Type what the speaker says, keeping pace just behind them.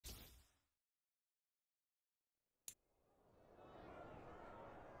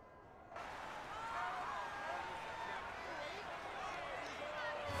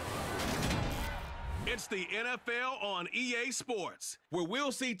It's the NFL on EA Sports, where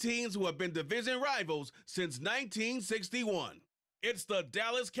we'll see teams who have been division rivals since 1961. It's the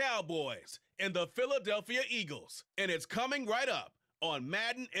Dallas Cowboys and the Philadelphia Eagles, and it's coming right up on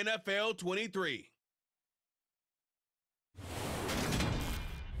Madden NFL 23.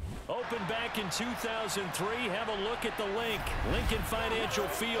 Opened back in 2003, have a look at the Lincoln Financial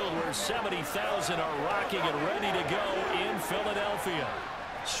Field, where 70,000 are rocking and ready to go in Philadelphia.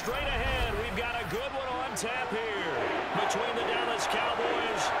 Straight ahead, we've got a good one on tap here between the Dallas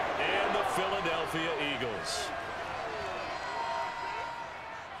Cowboys and the Philadelphia Eagles.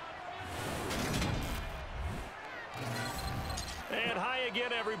 And hi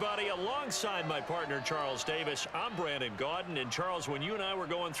again, everybody. Alongside my partner, Charles Davis, I'm Brandon Gaudin. And, Charles, when you and I were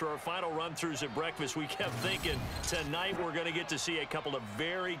going through our final run-throughs at breakfast, we kept thinking tonight we're going to get to see a couple of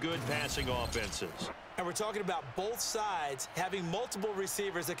very good passing offenses. And we're talking about both sides having multiple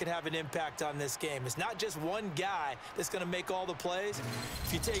receivers that can have an impact on this game. It's not just one guy that's going to make all the plays.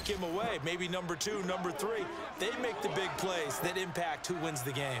 If you take him away, maybe number 2, number 3, they make the big plays that impact who wins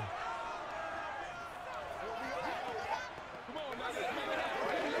the game.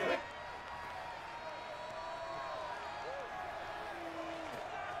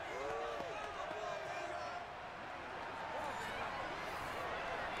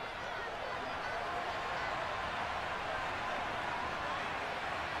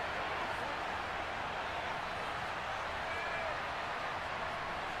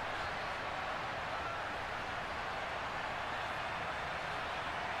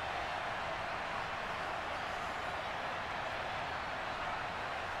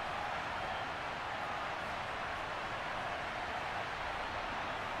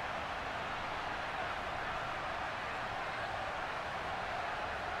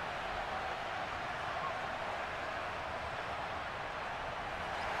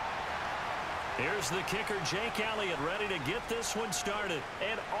 Here's the kicker, Jake Elliott, ready to get this one started.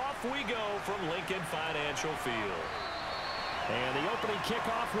 And off we go from Lincoln Financial Field. And the opening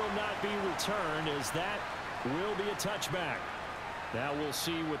kickoff will not be returned, as that will be a touchback. Now we'll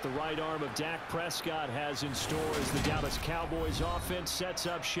see what the right arm of Dak Prescott has in store as the Dallas Cowboys offense sets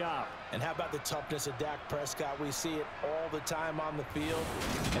up shop. And how about the toughness of Dak Prescott? We see it all the time on the field.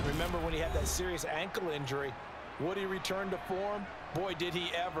 And remember when he had that serious ankle injury, would he return to form? Boy, did he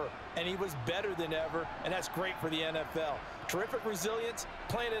ever. And he was better than ever, and that's great for the NFL. Terrific resilience,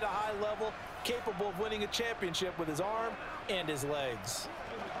 playing at a high level, capable of winning a championship with his arm and his legs.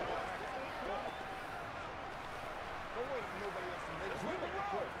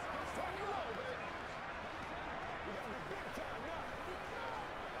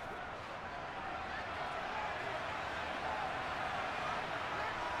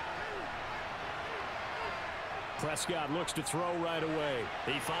 Prescott looks to throw right away.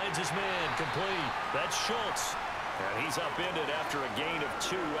 He finds his man, complete. That's Schultz. And he's upended after a gain of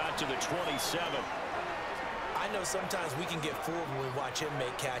 2 out to the 27. I know sometimes we can get fooled when we watch him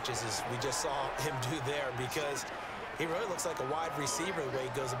make catches, as we just saw him do there, because he really looks like a wide receiver the way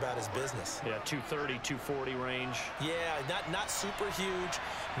he goes about his business. Yeah, 230, 240 range. Yeah, not super huge.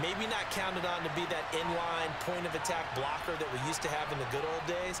 Maybe not counted on to be that inline point-of-attack blocker that we used to have in the good old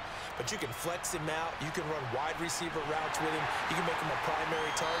days, but you can flex him out. You can run wide receiver routes with him. You can make him a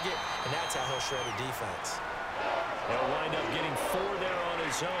primary target, and that's how he'll shred a defense. He'll wind up getting 4 there on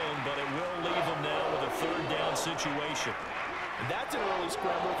his own, but it will leave him now with a 3rd down situation. And that's an early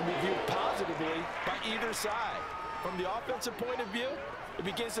scramble that can be viewed positively by either side. From the offensive point of view, it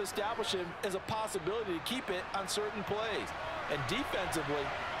begins to establish him as a possibility to keep it on certain plays. And defensively,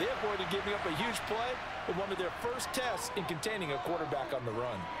 they avoided giving up a huge play in one of their first tests in containing a quarterback on the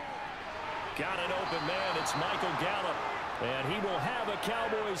run. Got an open man. It's Michael Gallup. And he will have a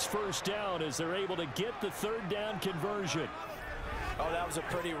Cowboys 1st down as they're able to get the 3rd down conversion. Oh, that was a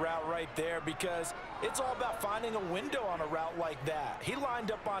pretty route right there, because it's all about finding a window on a route like that. He lined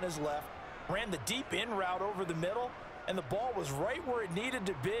up on his left, ran the deep in route over the middle, and the ball was right where it needed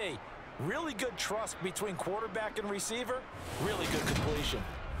to be. Really good trust between quarterback and receiver. Really good completion.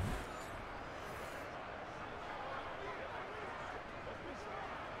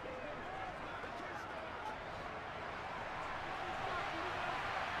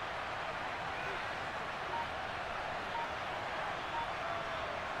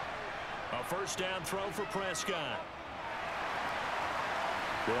 A 1st down throw for Prescott.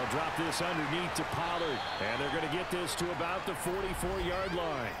 They'll drop this underneath to Pollard, and they're going to get this to about the 44-yard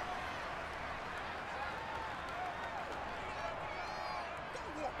line.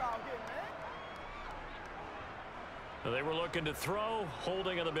 They were looking to throw,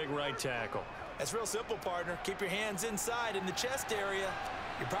 holding on the big right tackle. That's real simple, partner. Keep your hands inside in the chest area.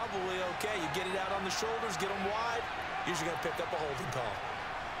 you're probably okay. You get it out on the shoulders, get them wide, usually going to pick up a holding call.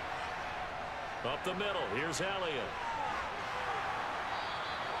 Up the middle, here's Elliott.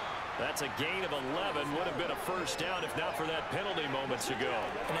 That's a gain of 11. Would have been a first down if not for that penalty moments ago.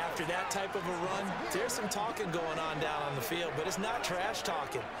 And after that type of a run, there's some talking going on down on the field, but it's not trash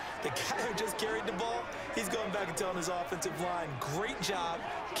talking. The guy who just carried the ball, he's going back and telling his offensive line, great job,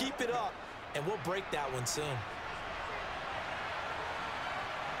 keep it up, and we'll break that one soon.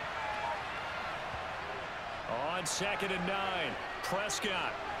 On 2nd and 9,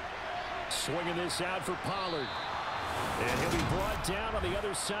 Prescott swinging this out for Pollard. And he'll be brought down on the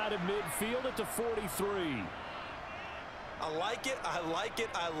other side of midfield at the 43. I like it, I like it,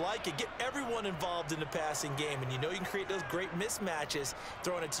 I like it. Get everyone involved in the passing game, and you know you can create those great mismatches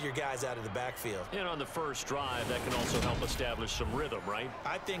throwing it to your guys out of the backfield. And on the first drive, that can also help establish some rhythm, right?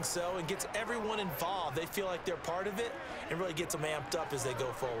 I think so, and gets everyone involved. They feel like they're part of it, and really gets them amped up as they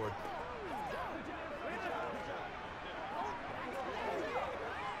go forward.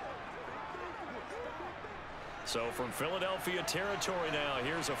 So from Philadelphia territory now,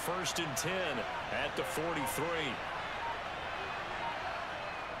 here's a 1st and 10 at the 43.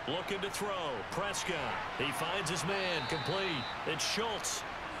 Looking to throw. Prescott. He finds his man. Complete. It's Schultz.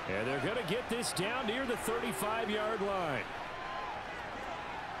 And they're going to get this down near the 35-yard line.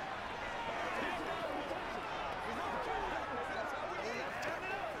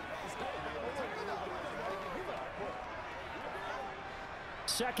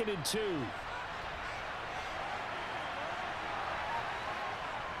 Second and 2.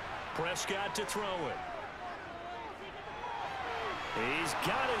 Prescott to throw it. He's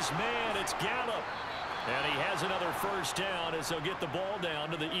got his man. It's Gallup. And he has another first down as they'll get the ball down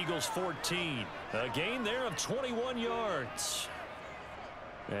to the Eagles 14. A gain there of 21 yards.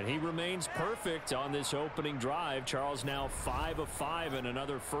 And he remains perfect on this opening drive. Charles now 5 of 5 and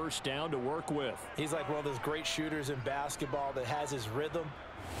another first down to work with. He's like one of those great shooters in basketball that has his rhythm,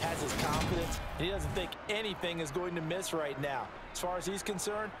 has his confidence, and he doesn't think anything is going to miss right now. As far as he's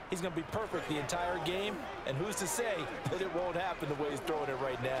concerned, he's going to be perfect the entire game, and who's to say that it won't happen the way he's throwing it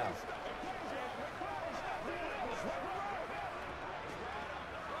right now.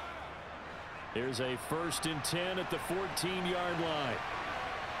 Here's a 1st and 10 at the 14-yard line.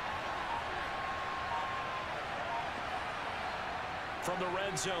 From the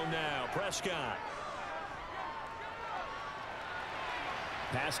red zone now, Prescott.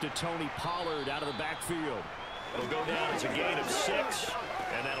 Pass to Tony Pollard out of the backfield. It'll go down as a gain of 6,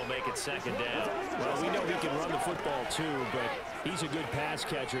 and that'll make it 2nd down. Well, we know he can run the football too, but he's a good pass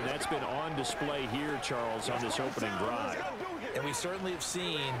catcher. That's been on display here, Charles, on this opening drive. And we certainly have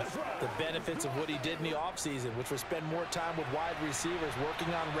seen the benefits of what he did in the offseason, which was spend more time with wide receivers,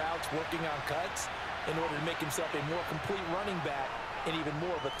 working on routes, working on cuts, in order to make himself a more complete running back and even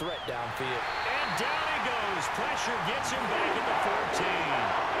more of a threat downfield. And down he goes. Pressure gets him back at the 14.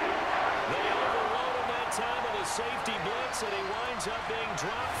 They overload him that time with a safety blitz, and he winds up being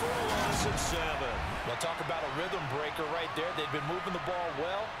dropped for a loss of 7. Well, talk about a rhythm breaker right there. They've been moving the ball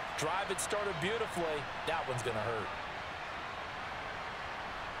well. Drive had started beautifully. That one's going to hurt.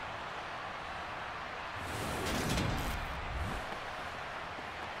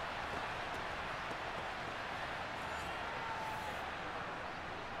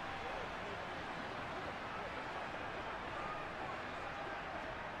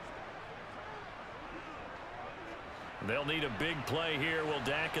 They'll need a big play here. Will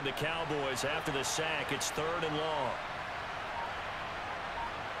Dak and the Cowboys after the sack. It's 3rd and long.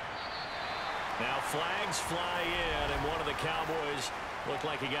 Now flags fly in, and one of the Cowboys looked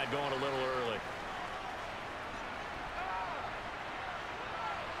like he got going a little early.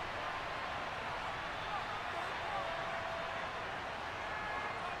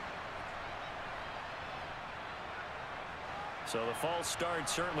 So the false start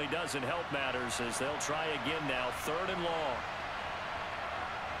certainly doesn't help matters as they'll try again now. 3rd and long.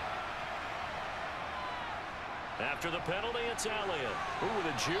 After the penalty, it's Elliott. Ooh, with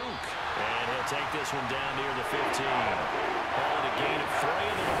a juke. And he'll take this one down near the 15. Call it a gain of 3,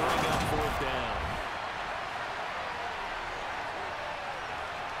 and then they'll bring up 4th down.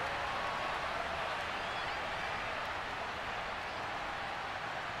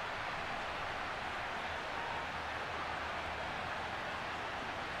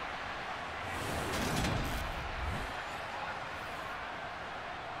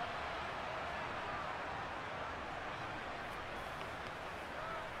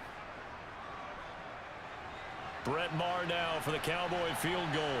 Brett Maher now for the Cowboy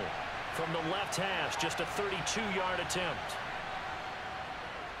field goal. From the left hash, just a 32-yard attempt.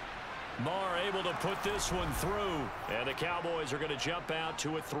 Marr able to put this one through, and the Cowboys are going to jump out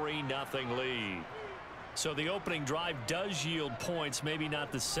to a 3-0 lead. So the opening drive does yield points, maybe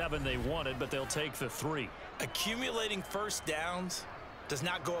not the 7 they wanted, but they'll take the 3. Accumulating first downs does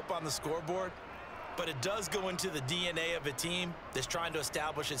not go up on the scoreboard, but it does go into the DNA of a team that's trying to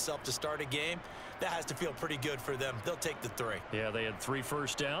establish itself to start a game. That has to feel pretty good for them. They'll take the 3. Yeah, they had 3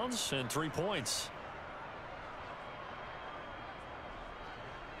 first downs and 3 points.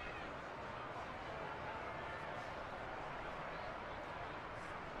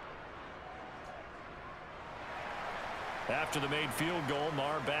 After the made field goal,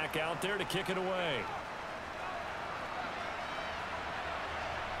 Marr back out there to kick it away.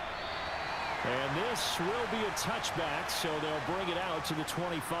 And this will be a touchback, so they'll bring it out to the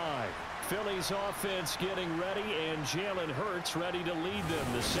 25. Philly's offense getting ready, and Jalen Hurts ready to lead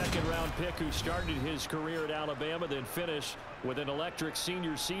them. The second-round pick who started his career at Alabama, then finished with an electric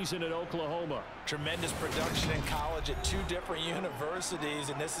senior season at Oklahoma. Tremendous production in college at 2 different universities,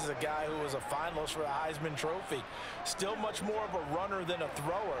 and this is a guy who was a finalist for the Heisman Trophy. Still much more of a runner than a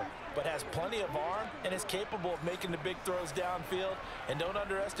thrower, but has plenty of arm and is capable of making the big throws downfield. And don't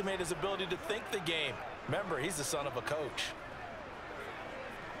underestimate his ability to think the game. Remember, he's the son of a coach.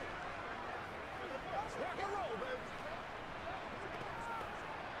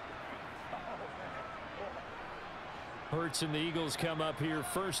 Hurts and the Eagles come up here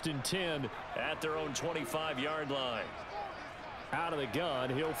 1st and 10 at their own 25-yard line. Out of the gun,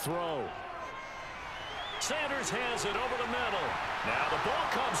 he'll throw. Sanders has it over the middle. Now the ball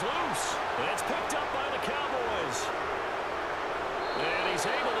comes loose. It's picked up by the Cowboys. And he's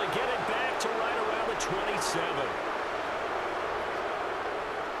able to get it back to right around the 27.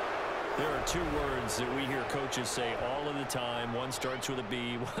 There are 2 words that we hear coaches say all of the time. One starts with a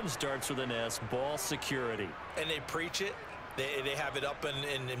B, one starts with an S. Ball security. And they preach it. They have it up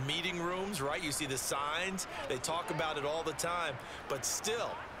in meeting rooms, right? You see the signs. They talk about it all the time. But still,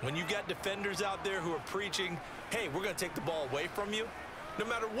 when you got defenders out there who are preaching, hey, we're going to take the ball away from you, no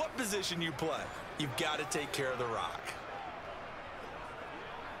matter what position you play, you've got to take care of the rock.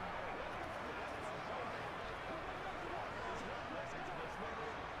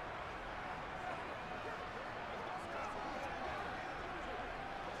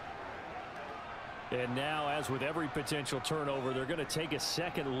 And now, as with every potential turnover, they're going to take a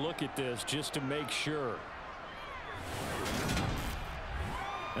second look at this just to make sure.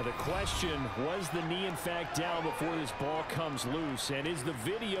 Now the question, was the knee in fact down before this ball comes loose? And is the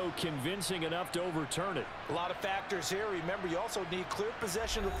video convincing enough to overturn it? A lot of factors here. Remember, you also need clear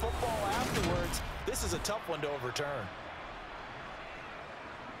possession of the football afterwards. This is a tough one to overturn.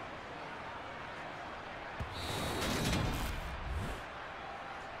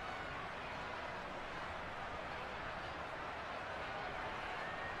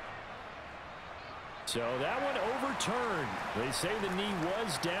 So that one overturned. They say the knee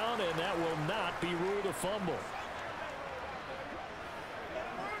was down, and that will not be ruled a fumble.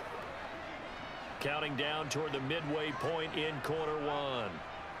 Counting down toward the midway point in quarter 1.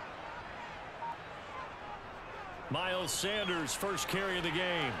 Miles Sanders, first carry of the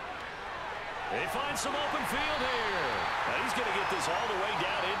game. They find some open field here. Now he's going to get this all the way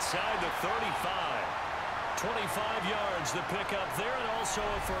down inside the 35. 25 yards the pickup there, and also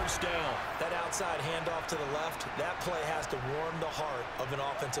a first down. That outside handoff to the left, that play has to warm the heart of an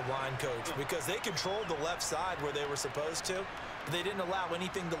offensive line coach because they controlled the left side where they were supposed to, but they didn't allow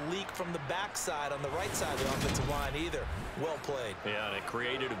anything to leak from the backside on the right side of the offensive line either. Well played. Yeah, and it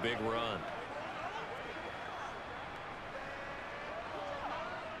created a big run.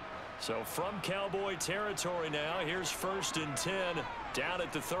 So from Cowboy territory now, here's 1st and 10 down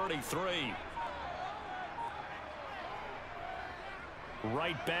at the 33.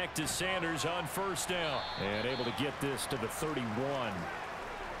 Right back to Sanders on first down. And able to get this to the 31.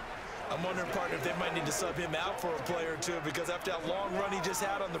 I'm wondering, partner, if they might need to sub him out for a play or two because after that long run he just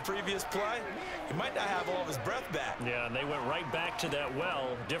had on the previous play, he might not have all of his breath back. Yeah, and they went right back to that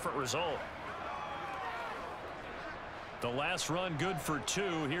well. Different result. The last run good for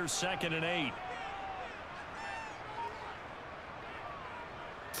 2. Here's 2nd and 8.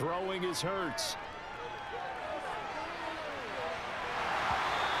 Throwing is Hurts.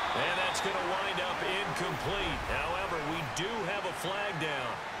 And that's going to wind up incomplete. However, we do have a flag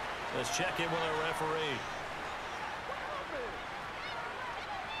down. Let's check in with our referee.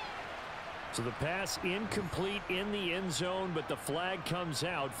 So the pass incomplete in the end zone, but the flag comes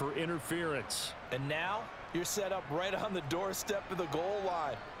out for interference. And now you're set up right on the doorstep of the goal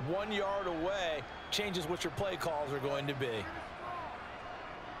line. 1 yard away changes what your play calls are going to be.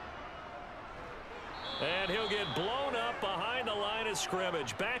 And he'll get blown up behind the line of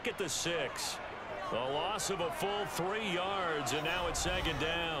scrimmage, back at the 6. A loss of a full 3 yards, and now it's 2nd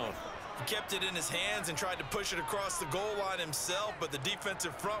down. He kept it in his hands and tried to push it across the goal line himself, but the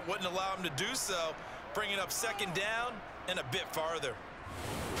defensive front wouldn't allow him to do so, bringing up 2nd down and a bit farther.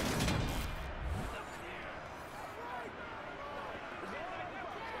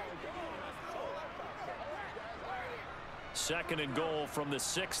 Second and goal from the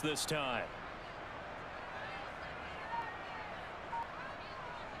 6 this time.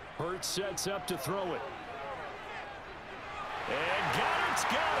 Hurts sets up to throw it. And Goddard's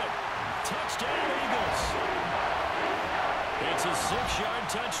got it. Touchdown, Eagles. It's a 6-yard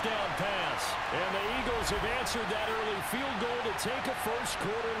touchdown pass. And the Eagles have answered that early field goal to take a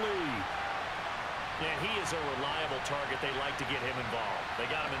first-quarter lead. And he is a reliable target. They like to get him involved. They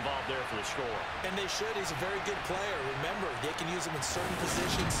got him involved there for the score. And they should. He's a very good player. Remember, they can use him in certain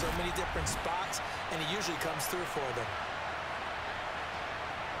positions, so many different spots, and he usually comes through for them.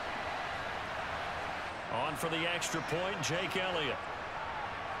 On for the extra point, Jake Elliott.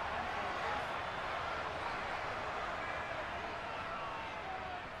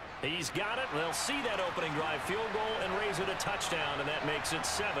 He's got it. They'll see that opening drive field goal and raise it a touchdown, and that makes it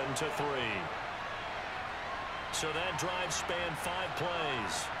 7-3. So that drive spanned 5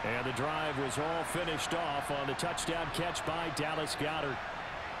 plays. And the drive was all finished off on the touchdown catch by Dallas Goedert.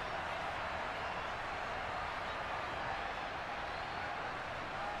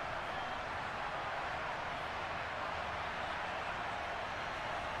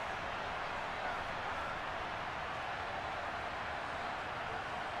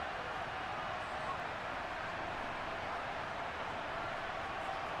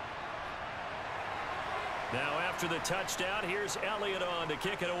 Now after the touchdown, here's Elliott on to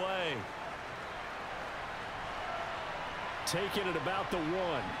kick it away. Taking it about the 1.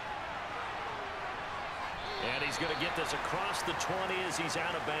 And he's going to get this across the 20 as he's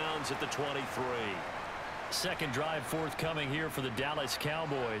out of bounds at the 23. Second drive forthcoming here for the Dallas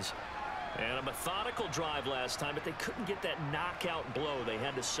Cowboys. And a methodical drive last time, but they couldn't get that knockout blow. They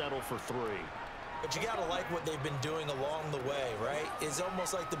had to settle for 3. But you got to like what they've been doing along the way, right? It's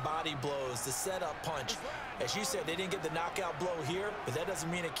almost like the body blows, the setup punch. As you said, they didn't get the knockout blow here, but that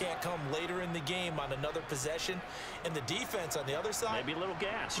doesn't mean it can't come later in the game on another possession. And the defense on the other side, maybe a little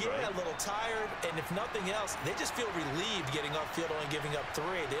gas, yeah, right? A little tired. And if nothing else, they just feel relieved getting upfield, only giving up 3.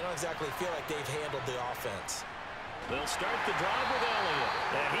 They don't exactly feel like they've handled the offense. They'll start the drive with Elliott.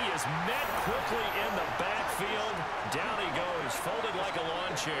 And he is met quickly in the backfield. Down he goes, folded like a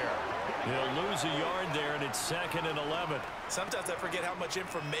lawn chair. He'll lose a yard there, and it's 2nd and 11. Sometimes I forget how much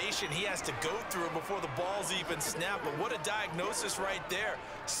information he has to go through before the ball's even snapped. But what a diagnosis right there.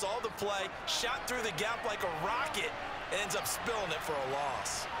 Saw the play, shot through the gap like a rocket, and ends up spilling it for a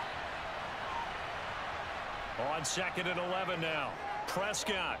loss. On 2nd and 11 now.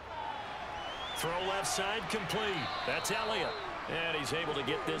 Prescott. Throw left side complete. That's Elliott. And he's able to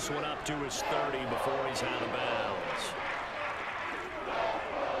get this one up to his 30 before he's out of bounds.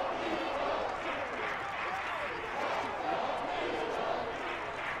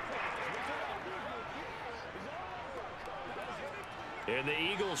 And the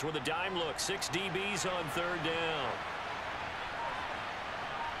Eagles with a dime look. 6 DBs on 3rd down.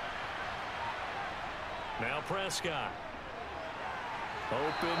 Now Prescott.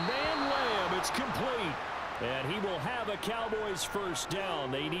 Open man Lamb. It's complete. And he will have a Cowboys first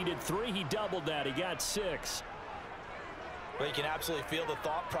down. They needed 3. He doubled that. He got 6. Well, you can absolutely feel the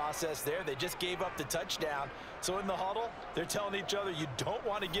thought process there. They just gave up the touchdown. So in the huddle, they're telling each other, you don't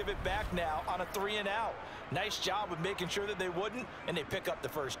want to give it back now on a 3 and out. Nice job of making sure that they wouldn't, and they pick up the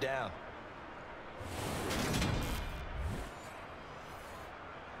first down.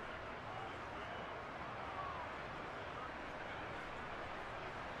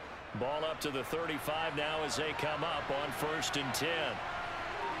 Ball up to the 35 now as they come up on 1st and 10.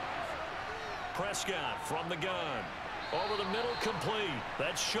 Prescott from the gun. Over the middle, complete.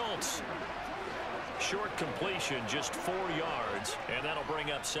 That's Schultz. Short completion, just 4 yards, and that'll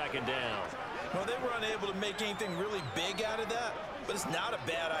bring up 2nd down. Well, they were unable to make anything really big out of that, but it's not a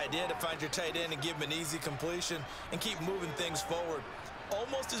bad idea to find your tight end and give him an easy completion and keep moving things forward.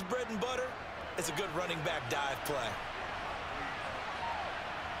 Almost as bread and butter as a good running back dive play.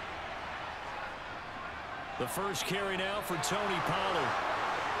 The first carry now for Tony Pollard.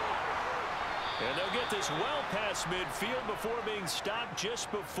 And they'll get this well past midfield before being stopped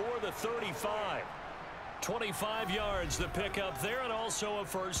just before the 35. 25 yards the pickup there, and also a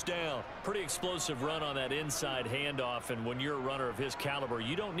first down. Pretty explosive run on that inside handoff, and when you're a runner of his caliber,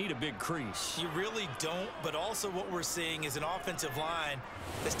 you don't need a big crease. You really don't, but also what we're seeing is an offensive line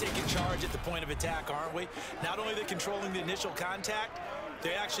that's taking charge at the point of attack, aren't we? Not only are they controlling the initial contact,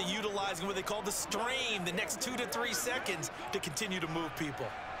 they're actually utilizing what they call the stream, the next 2 to 3 seconds, to continue to move people.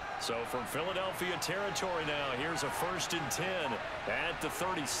 So from Philadelphia territory now, here's a 1st and 10 at the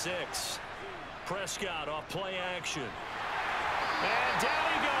 36. Prescott off play action. And down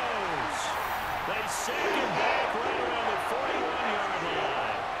he goes. They sack him back right around the 41-yard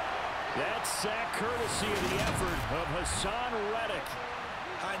line. That sack courtesy of the effort of Hassan Reddick.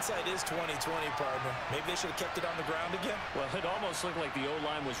 Hindsight is 20/20, partner. Maybe they should have kept it on the ground again. Well, it almost looked like the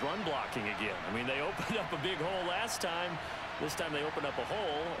O-line was run blocking again. I mean, they opened up a big hole last time. This time they opened up a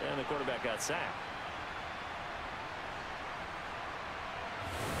hole, and the quarterback got sacked.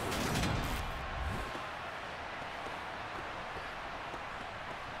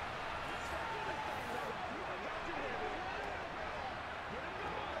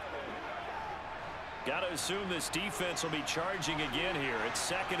 Got to assume this defense will be charging again here. It's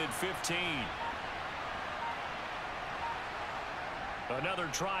 2nd and 15. Another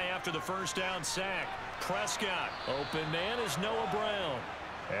try after the first down sack. Prescott. Open man is Noah Brown.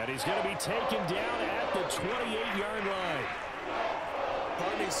 And he's going to be taken down at the 28-yard line.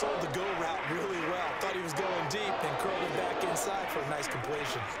 Barney sold the go route really well. Thought he was going deep and curled it back inside for a nice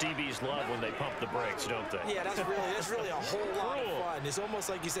completion. DBs love when they pump the brakes, don't they? Yeah, that's really a whole lot of fun. It's almost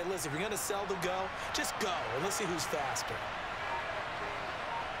like you said, listen, if you're going to sell the go, just go, and let's see who's faster.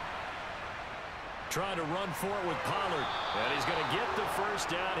 Trying to run for it with Pollard. And he's going to get the first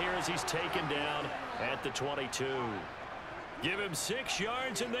down here as he's taken down at the 22. Give him 6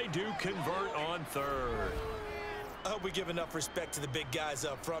 yards, and they do convert on 3rd. I hope we give enough respect to the big guys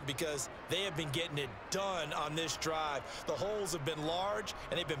up front because they have been getting it done on this drive. The holes have been large,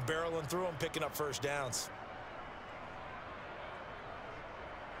 and they've been barreling through them, picking up first downs.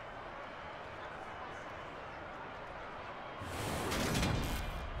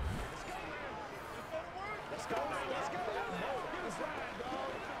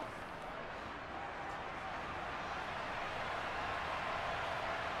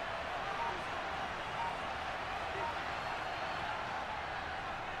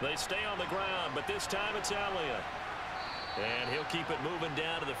 They stay on the ground, but this time it's Elliott. And he'll keep it moving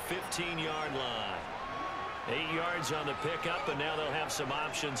down to the 15-yard line. 8 yards on the pickup, and now they'll have some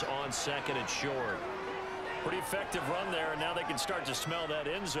options on 2nd and short. Pretty effective run there, and now they can start to smell that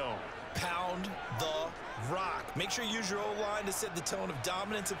end zone. Pound the rock. Make sure you use your O-line to set the tone of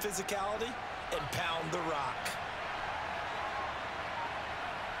dominance and physicality, and pound the rock.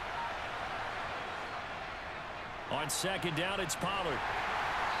 On 2nd down, it's Pollard.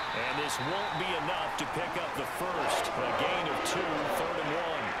 And this won't be enough to pick up the first. A gain of 2, 3rd and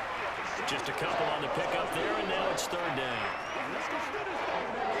 1. Just a couple on the pickup there, and now it's 3rd down.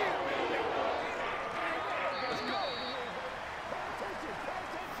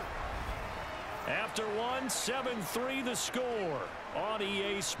 After one, 7-3 the score on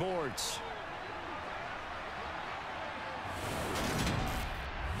EA Sports.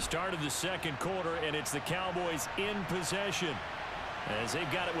 Start of the 2nd quarter, and it's the Cowboys in possession, as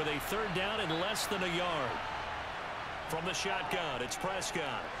they've got it with a 3rd down and less than a yard. From the shotgun, it's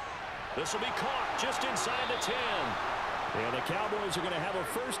Prescott. This will be caught just inside the 10. And the Cowboys are going to have a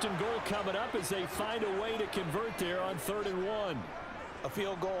 1st and goal coming up as they find a way to convert there on 3rd and 1. A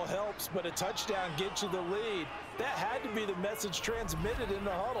field goal helps, but a touchdown gets you the lead. That had to be the message transmitted in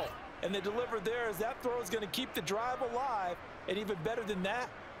the huddle. And they delivered there as that throw is going to keep the drive alive. And even better than that,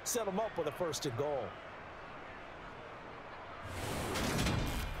 set them up with a 1st and goal.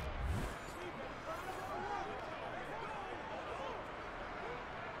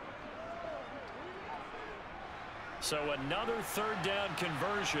 So another 3rd down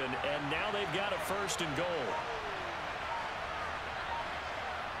conversion, and now they've got a 1st and goal.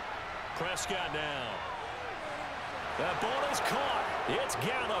 Prescott now. That ball is caught. It's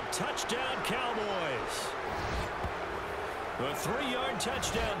Gallup. Touchdown, Cowboys. A 3-yard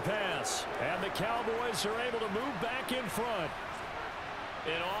touchdown pass. And the Cowboys are able to move back in front.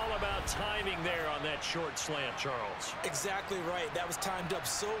 And all about timing there on that short slant, Charles. Exactly right. That was timed up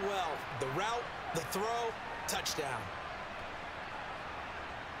so well. The route, the throw, touchdown.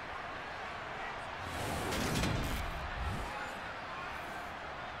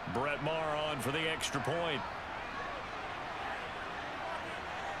 Brett Maher on for the extra point.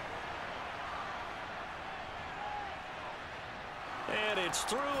 And it's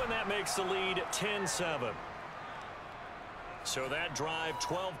through, and that makes the lead 10-7. So that drive,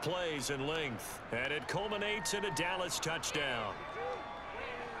 12 plays in length, and it culminates in a Dallas touchdown.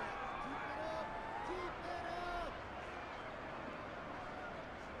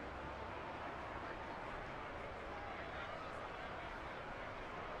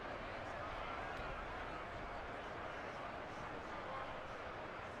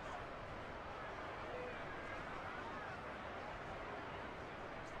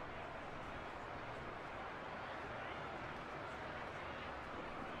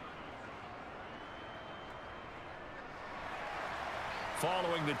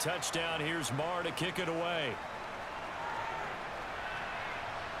 Following the touchdown, here's Marr to kick it away.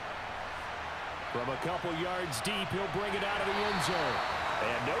 From a couple yards deep, he'll bring it out of the end zone.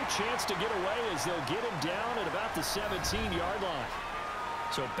 And no chance to get away as they'll get him down at about the 17-yard line.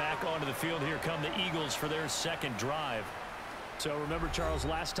 So back onto the field, here come the Eagles for their second drive. So remember, Charles,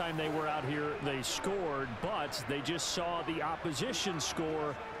 last time they were out here, they scored, but they just saw the opposition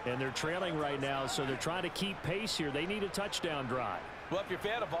score, and they're trailing right now, so they're trying to keep pace here. They need a touchdown drive. Well, if you're a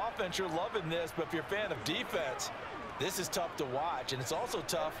fan of offense, you're loving this, but if you're a fan of defense, this is tough to watch, and it's also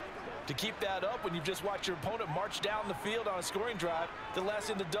tough to keep that up when you've just watched your opponent march down the field on a scoring drive that lasts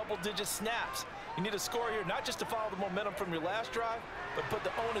into double-digit snaps. You need a score here, not just to follow the momentum from your last drive, but put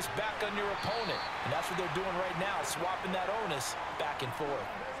the onus back on your opponent. And that's what they're doing right now, swapping that onus back and forth.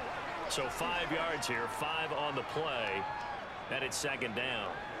 So 5 yards here, 5 on the play, and it's second down.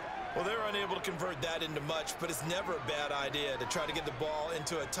 Well, they're unable to convert that into much, but it's never a bad idea to try to get the ball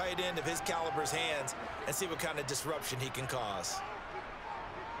into a tight end of his caliber's hands and see what kind of disruption he can cause.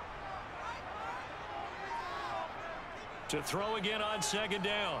 To throw again on second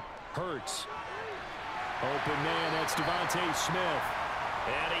down. Hurts. Open man, that's Devontae Smith.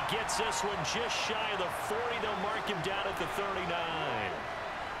 And he gets this one just shy of the 40. They'll mark him down at the 39.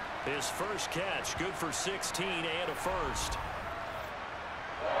 His first catch, good for 16 and a first.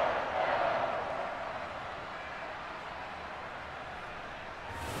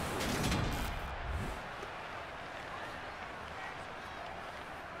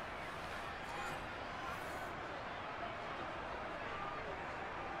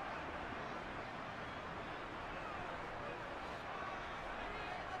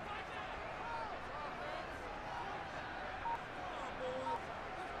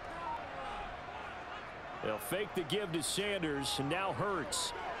 They'll fake the give to Sanders, and now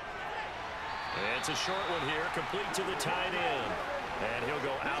Hurts. It's a short one here, complete to the tight end. And he'll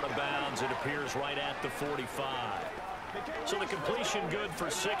go out of bounds. It appears right at the 45. So the completion good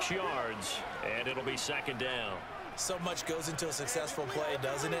for 6 yards, and it'll be second down. So much goes into a successful play,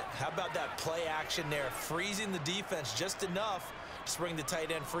 doesn't it? How about that play action there, freezing the defense just enough to bring the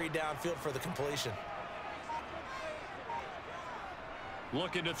tight end free downfield for the completion.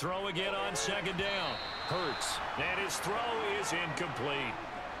 Looking to throw again on second down. Hurts. And his throw is incomplete.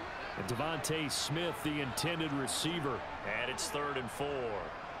 And Devontae Smith, the intended receiver. And it's 3rd and 4.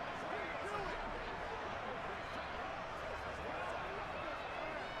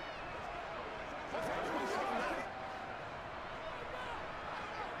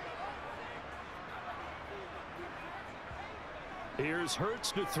 Here's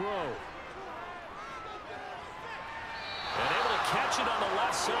Hurts to throw. And able to catch it on the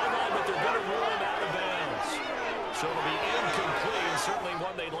left sideline, but they're going to rule him out of bounds. So it'll be incomplete, and certainly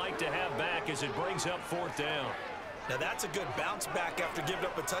one they'd like to have back as it brings up 4th down. Now that's a good bounce back after giving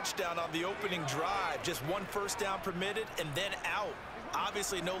up a touchdown on the opening drive. Just 1 first down permitted and then out.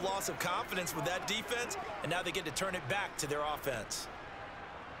 Obviously no loss of confidence with that defense, and now they get to turn it back to their offense.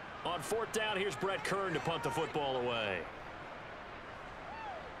 On 4th down, here's Brett Kern to punt the football away.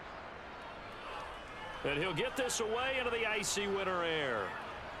 And he'll get this away into the icy winter air.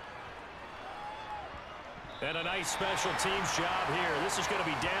 And a nice special teams job here. This is going to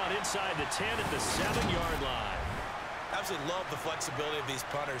be down inside the 10 at the 7-yard line. Absolutely love the flexibility of these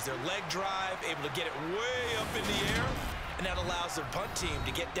punters. Their leg drive, able to get it way up in the air, and that allows the punt team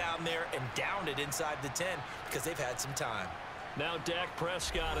to get down there and down it inside the 10 because they've had some time. Now Dak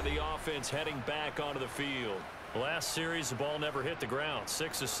Prescott of the offense heading back onto the field. Last series, the ball never hit the ground.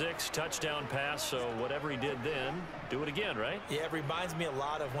 6 of 6, touchdown pass, so whatever he did then, do it again, right? Yeah, it reminds me a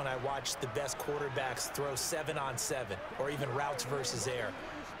lot of when I watch the best quarterbacks throw 7-on-7 or even routes versus air.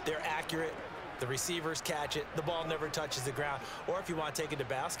 They're accurate. The receivers catch it. The ball never touches the ground. Or if you want to take it to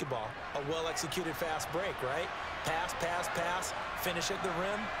basketball, a well-executed fast break, right? Pass, pass, pass, finish at the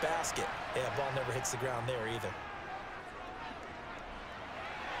rim, basket. Yeah, ball never hits the ground there either.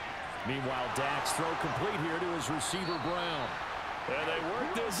 Meanwhile, Dak's throw complete here to his receiver, Brown. And they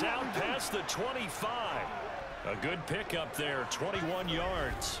work this out past the 25. A good pickup there, 21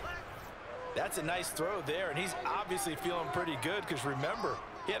 yards. That's a nice throw there, and he's obviously feeling pretty good because, remember,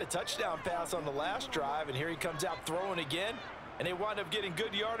 he had a touchdown pass on the last drive, and here he comes out throwing again, and they wind up getting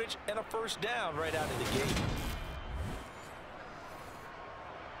good yardage and a first down right out of the gate.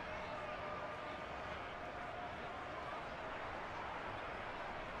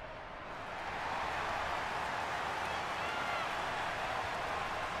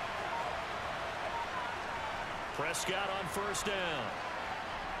 Prescott on first down.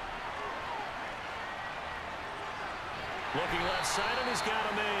 Looking left side, and he's got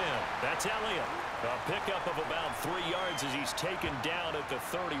a man. That's Elliott. A pickup of about 3 yards as he's taken down at the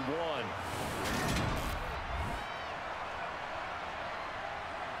 31.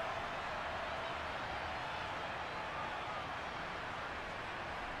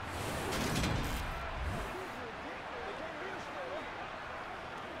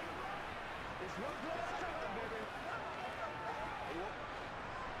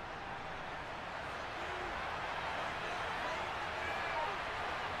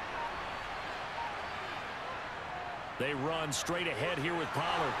 They run straight ahead here with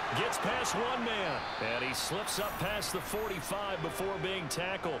Pollard. Gets past one man. And he slips up past the 45 before being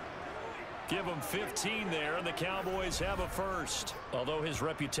tackled. Give him 15 there, and the Cowboys have a first. Although his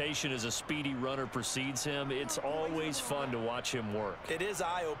reputation as a speedy runner precedes him, it's always fun to watch him work. It is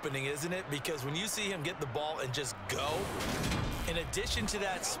eye-opening, isn't it? Because when you see him get the ball and just go, in addition to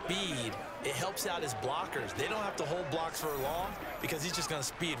that speed, it helps out his blockers. They don't have to hold blocks for long because he's just going to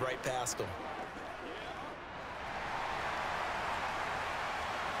speed right past them.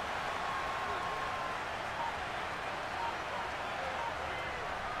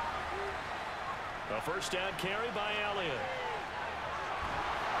 A first down carry by Elliott.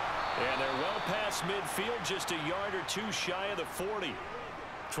 And they're well past midfield, just a yard or two shy of the 40.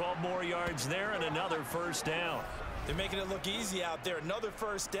 12 more yards there and another first down. They're making it look easy out there. Another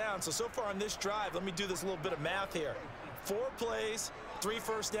first down. So far on this drive, let me do this little bit of math here. 4 plays, 3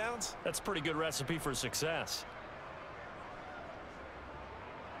 first downs. That's a pretty good recipe for success.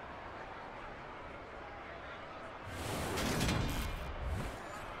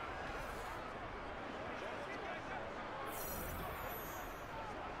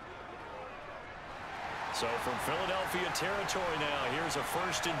 So from Philadelphia territory now, here's a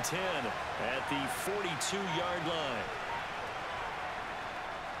 1st and 10 at the 42-yard line.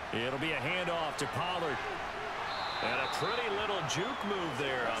 It'll be a handoff to Pollard. And a pretty little juke move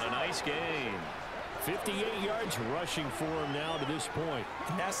there on a nice gain. 58 yards rushing for him now to this point.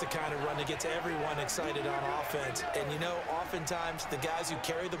 And that's the kind of run that gets everyone excited on offense. And, you know, oftentimes the guys who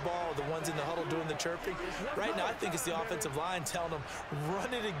carry the ball are the ones in the huddle doing the chirping. Right now, I think it's the offensive line telling them,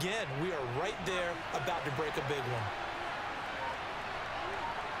 run it again. We are right there about to break a big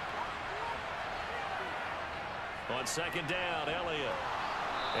one. On second down, Elliott.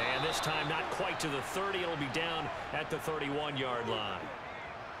 And this time not quite to the 30. It'll be down at the 31-yard line.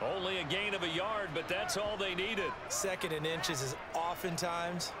 Only a gain of a yard, but that's all they needed. 2nd and inches is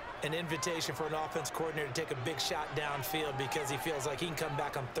oftentimes an invitation for an offense coordinator to take a big shot downfield because he feels like he can come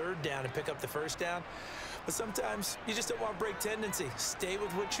back on 3rd down and pick up the first down. But sometimes you just don't want to break tendency. Stay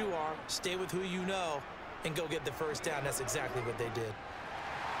with what you are, stay with who you know, and go get the first down. That's exactly what they did.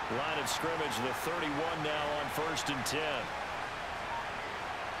 Line of scrimmage, the 31 now on 1st and 10.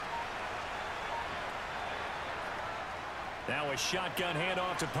 Now a shotgun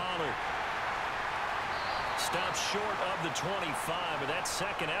handoff to Pollard. Stops short of the 25, but that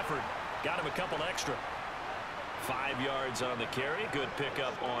second effort got him a couple extra. 5 yards on the carry. Good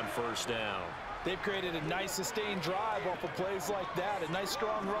pickup on first down. They've created a nice sustained drive off of plays like that. A nice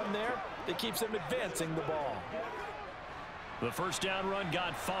strong run there that keeps them advancing the ball. The first down run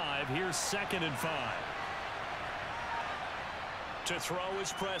got 5. Here's 2nd and 5. To throw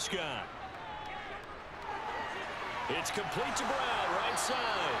is Prescott. It's complete to Brown, right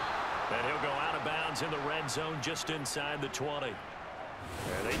side. And he'll go out of bounds in the red zone just inside the 20. And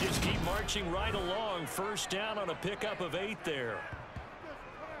they just keep marching right along. First down on a pickup of 8 there.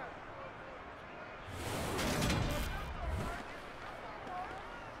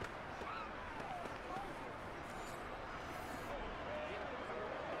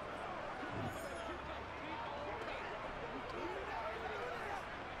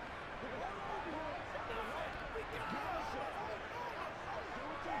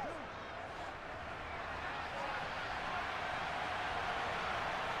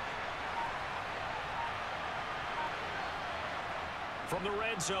 From the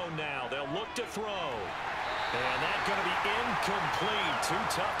red zone now, they'll look to throw. And that's going to be incomplete. Too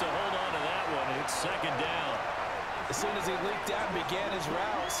tough to hold on to that one. It's 2nd down. As soon as he leaked out and began his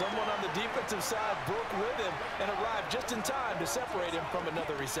route, someone on the defensive side broke with him and arrived just in time to separate him from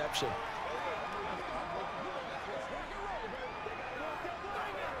another reception.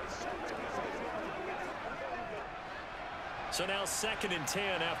 So now 2nd and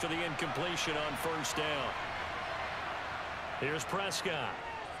 10 after the incompletion on 1st down. Here's Prescott.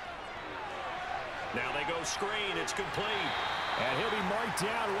 Now they go screen. It's complete. And he'll be marked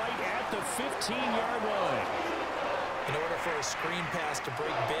down right at the 15-yard line. In order for a screen pass to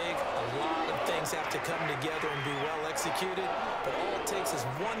break big, a lot of things have to come together and be well executed. But all it takes is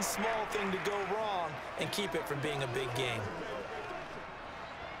one small thing to go wrong and keep it from being a big game.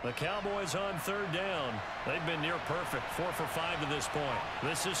 The Cowboys on 3rd down. They've been near perfect, 4 for 5 to this point.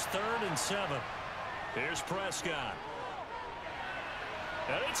 This is 3rd and 7. Here's Prescott.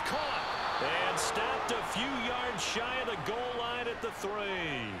 And it's caught and stopped a few yards shy of the goal line at the 3.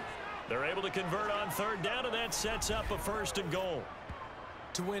 They're able to convert on 3rd down, and that sets up a 1st and goal.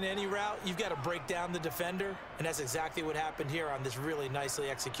 To win any route, you've got to break down the defender, and that's exactly what happened here on this really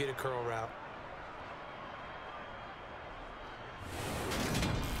nicely executed curl route.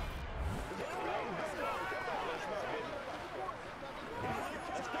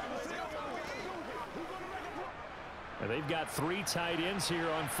 And they've got 3 tight ends here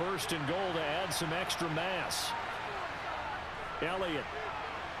on 1st and goal to add some extra mass. Elliott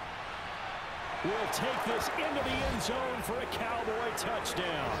will take this into the end zone for a Cowboy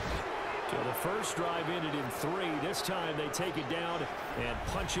touchdown. So the first drive ended in 3. This time they take it down and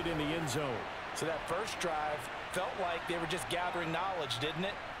punch it in the end zone. So that first drive felt like they were just gathering knowledge, didn't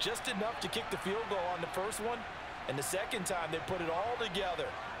it? Just enough to kick the field goal on the first one. And the second time they put it all together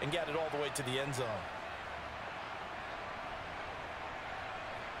and got it all the way to the end zone.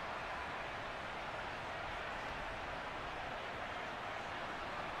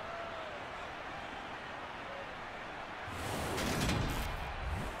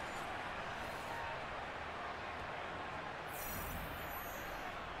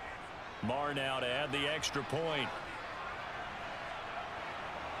 Marr now to add the extra point.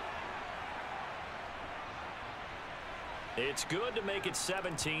 It's good to make it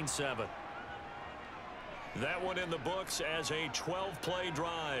 17-7. That one in the books as a 12-play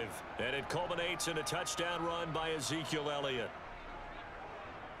drive. And it culminates in a touchdown run by Ezekiel Elliott.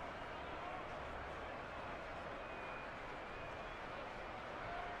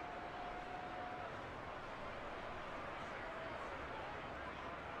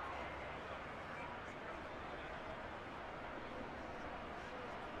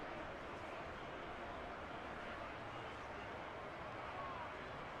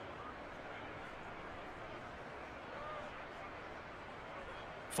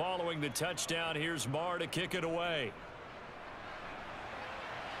 Following the touchdown, here's Marr to kick it away.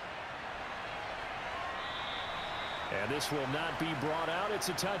 And this will not be brought out. It's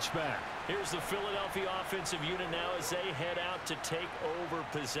a touchback. Here's the Philadelphia offensive unit now as they head out to take over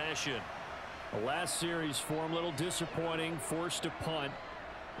possession. The last series for them, a little disappointing, forced a punt.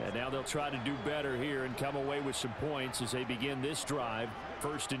 And now they'll try to do better here and come away with some points as they begin this drive,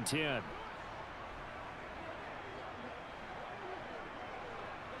 1st and 10.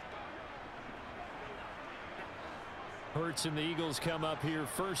 Hurts and the Eagles come up here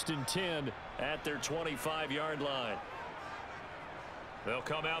 1st and 10 at their 25-yard line. They'll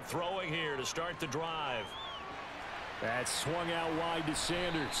come out throwing here to start the drive. That's swung out wide to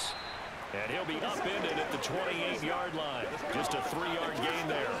Sanders. And he'll be upended at the 28-yard line. Just a 3-yard gain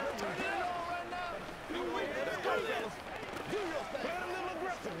there.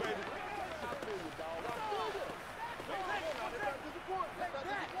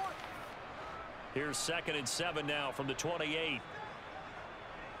 Here's 2nd and 7 now from the 28.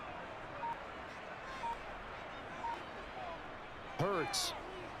 Hurts.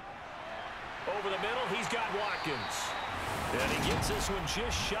 Over the middle, he's got Watkins. And he gets this one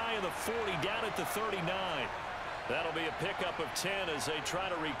just shy of the 40, down at the 39. That'll be a pickup of 10 as they try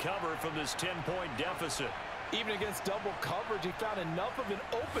to recover from this 10-point deficit. Even against double coverage, he found enough of an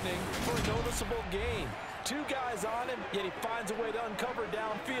opening for a noticeable gain. 2 guys on him, yet he finds a way to uncover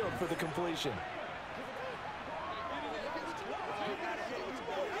downfield for the completion.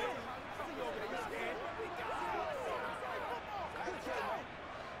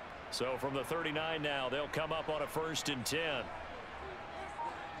 So from the 39 now, they'll come up on a 1st and 10.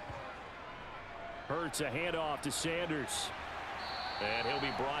 Hurts a handoff to Sanders. And he'll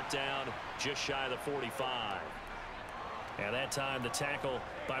be brought down just shy of the 45. And that time the tackle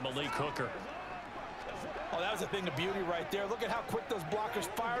by Malik Hooker. Oh, that was a thing of beauty right there. Look at how quick those blockers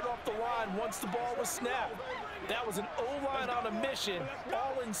fired off the line once the ball was snapped. That was an O-line on a mission,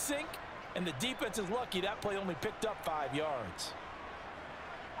 all in sync, and the defense is lucky that play only picked up 5 yards.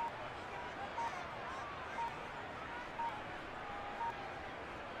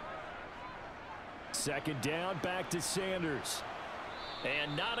 Second down, back to Sanders.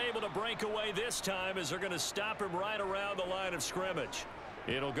 And not able to break away this time as they're going to stop him right around the line of scrimmage.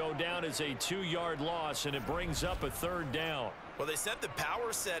 It'll go down as a 2-yard loss, and it brings up a 3rd down. Well, they sent the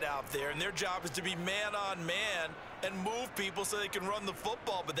power set out there, and their job is to be man-on-man and move people so they can run the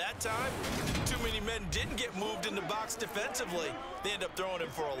football. But that time, too many men didn't get moved in the box defensively. They end up throwing him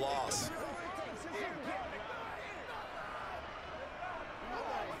for a loss.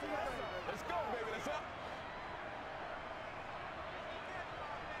 Let's go, baby. Let's up.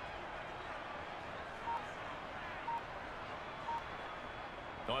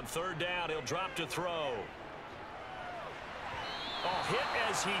 On 3rd down, he'll drop to throw. Oh, hit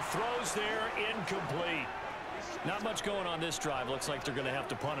as he throws there, incomplete. Not much going on this drive. Looks like they're going to have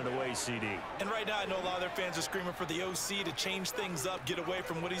to punt it away, CD. And right now, I know a lot of their fans are screaming for the OC to change things up, get away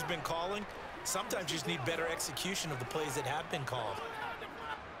from what he's been calling. Sometimes you just need better execution of the plays that have been called.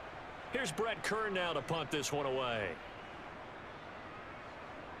 Here's Brett Kern now to punt this one away.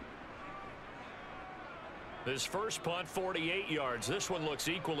 His first punt, 48 yards. This one looks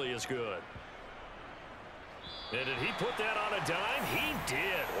equally as good. And did he put that on a dime? He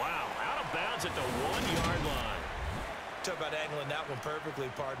did. Wow. Out of bounds at the 1-yard line. Talk about angling that one perfectly,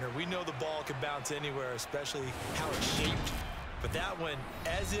 partner. We know the ball can bounce anywhere, especially how it's shaped. But that one,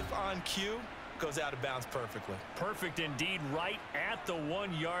 as if on cue, goes out of bounds perfectly. Perfect indeed, right at the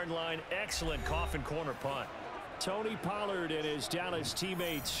 1-yard line. Excellent coffin corner punt. Tony Pollard and his Dallas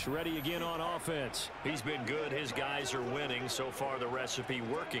teammates ready again on offense. He's been good. His guys are winning. So far, the recipe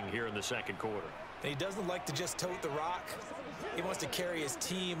working here in the 2nd quarter. And he doesn't like to just tote the rock. He wants to carry his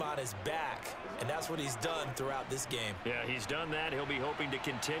team on his back, and that's what he's done throughout this game. Yeah, he's done that. He'll be hoping to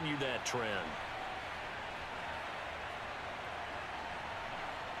continue that trend.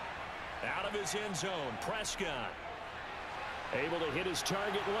 Out of his end zone, Prescott. Able to hit his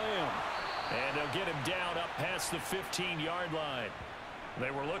target, Lamb. And they'll get him down up past the 15-yard line.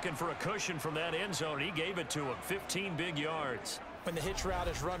 They were looking for a cushion from that end zone. He gave it to him, 15 big yards. When the hitch route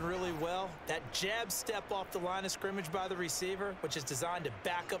is run really well, that jab step off the line of scrimmage by the receiver, which is designed to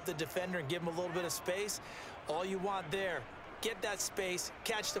back up the defender and give him a little bit of space, all you want there, get that space,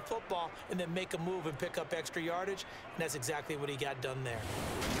 catch the football, and then make a move and pick up extra yardage. And that's exactly what he got done there.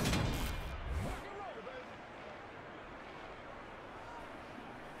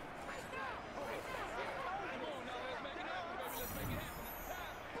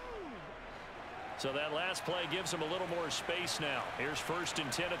 So that last play gives him a little more space now. Here's 1st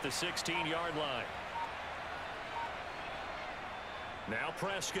and 10 at the 16-yard line. Now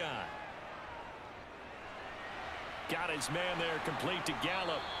Prescott. Got his man there, complete to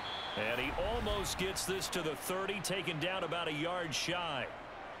Gallup. And he almost gets this to the 30, taken down about a yard shy.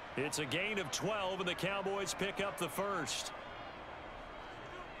 It's a gain of 12, and the Cowboys pick up the 1st.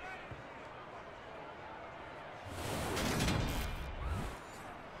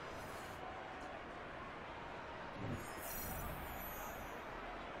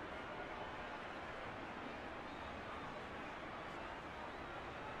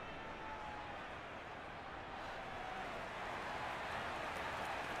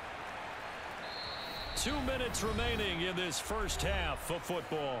 Two minutes remaining in this first half of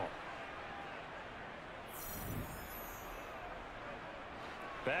football.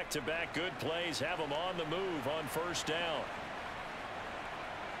 Back-to-back good plays have them on the move on 1st down.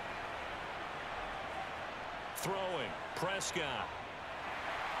 Throwing, Prescott.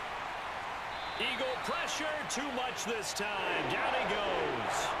 Eagle pressure, too much this time. Down he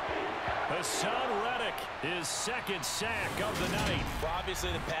goes. Hassan Reddick, his 2nd sack of the night. Well,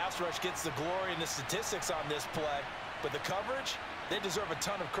 obviously the pass rush gets the glory and the statistics on this play, but the coverage, they deserve a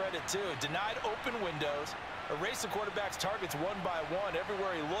ton of credit too. Denied open windows, erased the quarterback's targets one by one.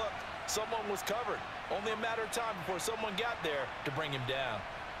 Everywhere he looked, someone was covered. Only a matter of time before someone got there to bring him down.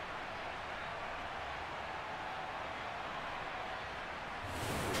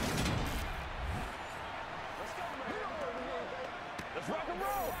 Let's rock and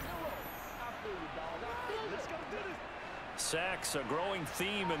roll. Sacks, a growing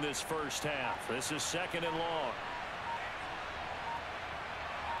theme in this first half. This is 2nd and long.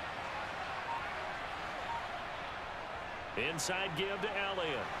 Inside give to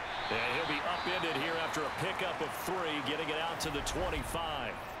Elliott. And he'll be upended here after a pickup of 3, getting it out to the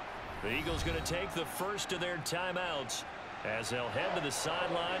 25. The Eagles going to take the first of their timeouts as they'll head to the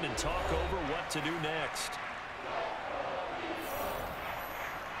sideline and talk over what to do next.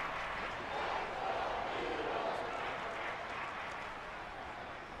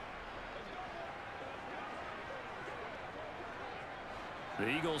 The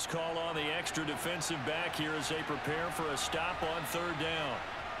Eagles call on the extra defensive back here as they prepare for a stop on 3rd down.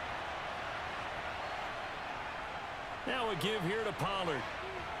 Now a give here to Pollard.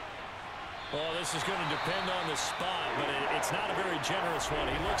 Well, this is going to depend on the spot, but it's not a very generous one.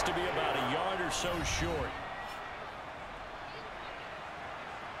 He looks to be about a yard or so short.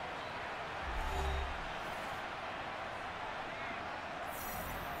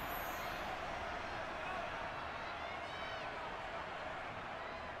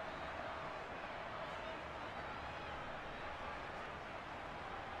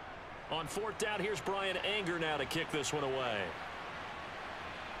 On fourth down, here's Brian Anger now to kick this one away.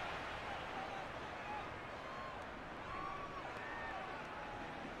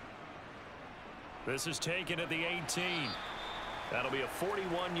 This is taken at the 18. That'll be a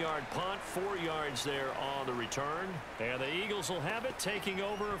 41-yard punt, 4 yards there on the return. And the Eagles will have it, taking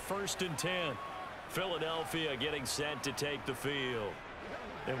over a 1st and 10. Philadelphia getting set to take the field.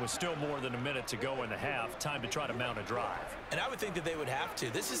 It was still more than a minute to go in the half. Time to try to mount a drive. And I would think that they would have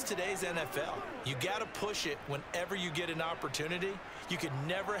to. This is today's NFL. You got to push it whenever you get an opportunity. You can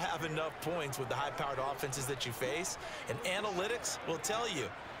never have enough points with the high-powered offenses that you face. And analytics will tell you,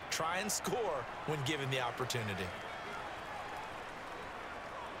 try and score when given the opportunity.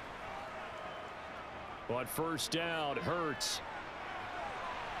 On first down, Hurts.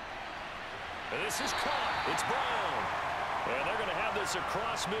 This is caught. It's Brown. And they're going to have this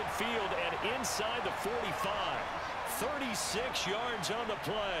across midfield and inside the 45. 36 yards on the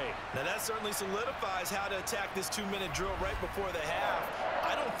play. Now that certainly solidifies how to attack this 2-minute drill right before the half.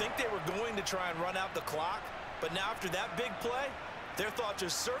 I don't think they were going to try and run out the clock, but now after that big play, their thoughts are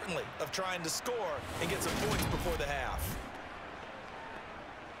certainly of trying to score and get some points before the half.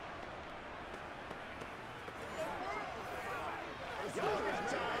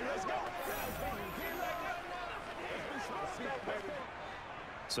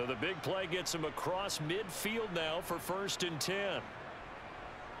 So the big play gets him across midfield now for 1st and 10.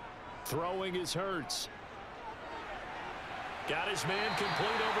 Throwing is Hurts. Got his man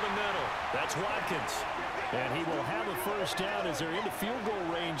complete over the middle. That's Watkins. And he will have a 1st down as they're into field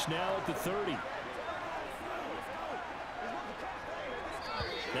goal range now at the 30.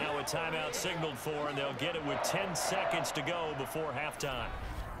 Now a timeout signaled for, and they'll get it with 10 seconds to go before halftime.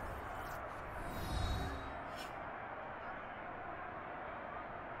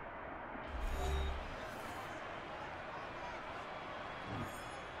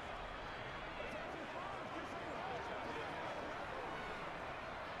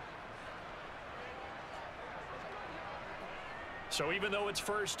 So even though it's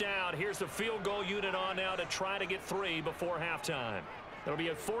 1st down, here's the field goal unit on now to try to get 3 before halftime. It'll be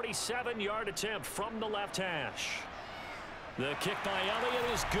a 47-yard attempt from the left hash. The kick by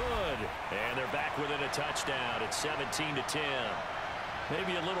Elliott is good. And they're back within a touchdown at 17-10.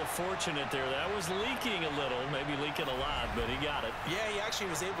 Maybe a little fortunate there. That was leaking a little, maybe leaking a lot, but he got it. Yeah, he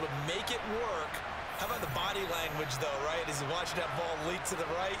actually was able to make it work. How about the body language, though, right? As he watched that ball leak to the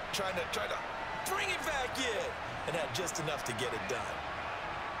right, trying to bring it back in. And had just enough to get it done.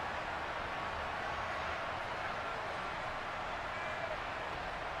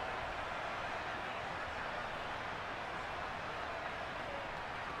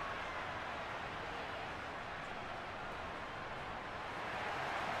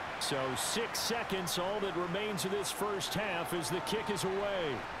 So 6 seconds, all that remains of this 1st half as the kick is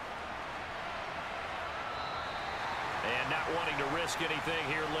away. And not wanting to risk anything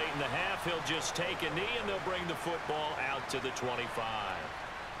here late in the half, he'll just take a knee and they'll bring the football out to the 25.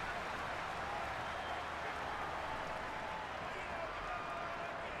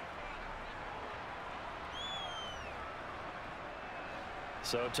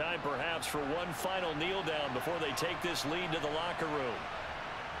 So time perhaps for one final kneel down before they take this lead to the locker room.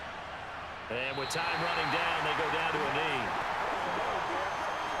 And with time running down, they go down to a knee.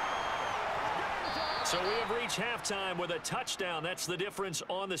 So we have reached halftime with a touchdown. That's the difference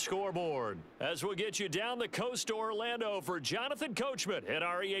on the scoreboard. As we'll get you down the coast to Orlando for Jonathan Coachman at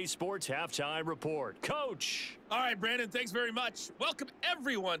our EA Sports Halftime Report. Coach. All right, Brandon, thanks very much. Welcome,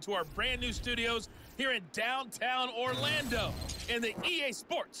 everyone, to our brand new studios here in downtown Orlando in the EA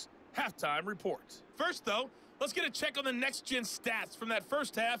Sports Halftime Report. First, though, let's get a check on the next-gen stats from that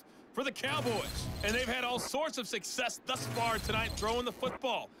 1st half for the Cowboys. And they've had all sorts of success thus far tonight throwing the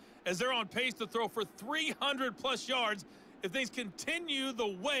football, as they're on pace to throw for 300-plus yards if things continue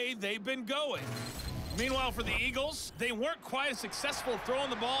the way they've been going. Meanwhile, for the Eagles, they weren't quite as successful throwing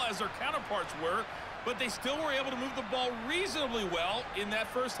the ball as their counterparts were, but they still were able to move the ball reasonably well in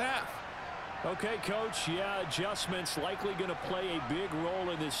that 1st half. Okay, Coach, yeah, adjustments likely going to play a big role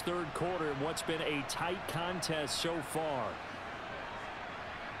in this 3rd quarter in what's been a tight contest so far.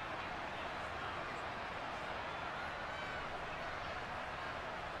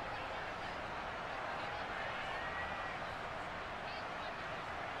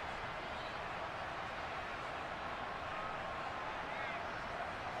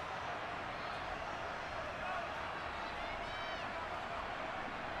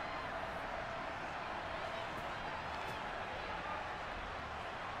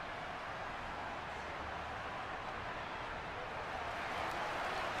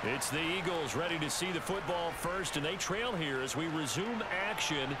 It's the Eagles ready to see the football first, and they trail here as we resume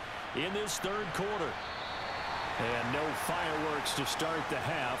action in this third quarter. And no fireworks to start the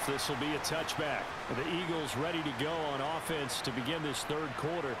half. This will be a touchback. The Eagles ready to go on offense to begin this third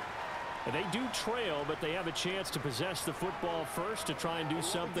quarter. And they do trail, but they have a chance to possess the football first to try and do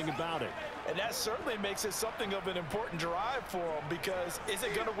something about it. And that certainly makes it something of an important drive for them, because is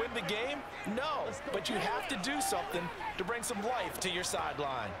it going to win the game? No, but you have to do something to bring some life to your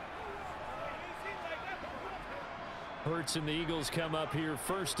sideline. Hurts and the Eagles come up here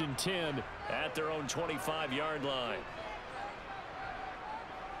 1st and 10 at their own 25-yard line.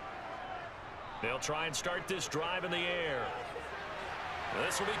 They'll try and start this drive in the air.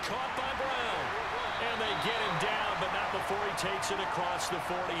 This will be caught by Brown. And they get him down, but not before he takes it across the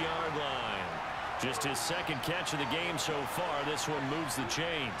 40-yard line. Just his second catch of the game so far. This one moves the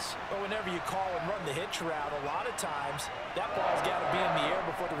chains. Well, whenever you call and run the hitch route, a lot of times that ball's got to be in the air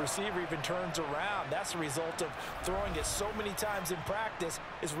before the receiver even turns around. That's the result of throwing it so many times in practice.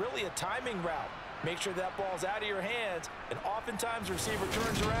 Is really a timing route. Make sure that ball's out of your hands, and oftentimes the receiver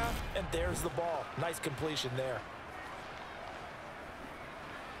turns around, and there's the ball. Nice completion there.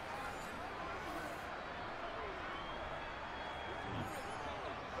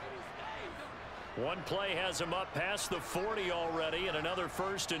 One play has him up past the 40 already, and another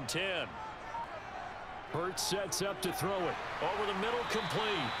 1st and 10. Hurts sets up to throw it. Over the middle,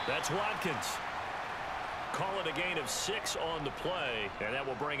 complete. That's Watkins. Call it a gain of 6 on the play, and that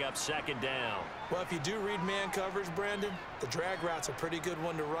will bring up 2nd down. Well, if you do read man coverage, Brandon, the drag route's a pretty good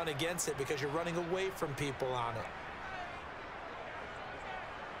one to run against it because you're running away from people on it.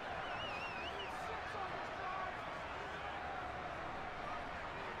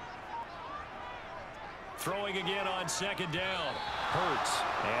 Throwing again on 2nd down. Hurts.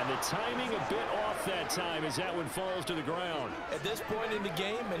 And the timing a bit off that time as that one falls to the ground. At this point in the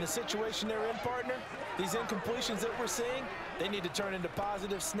game, in the situation they're in, partner, these incompletions that we're seeing, they need to turn into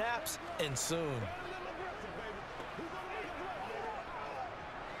positive snaps, and soon.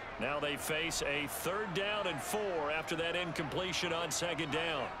 Now they face a 3rd down and 4 after that incompletion on 2nd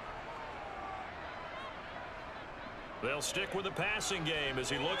down. They'll stick with the passing game as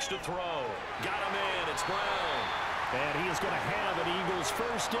he looks to throw. Got him in. It's Brown. And he is going to have an Eagles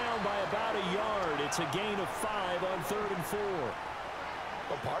 1st down by about a yard. It's a gain of 5 on 3rd and 4.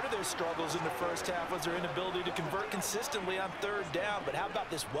 Well, part of their struggles in the first half was their inability to convert consistently on 3rd down. But how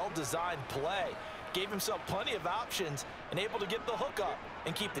about this well-designed play? Gave himself plenty of options and able to get the hook up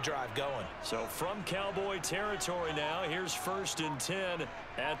and keep the drive going. So from Cowboy territory now, here's 1st and 10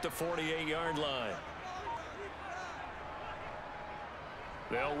 at the 48-yard line.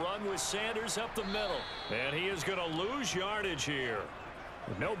 They'll run with Sanders up the middle. And he is going to lose yardage here.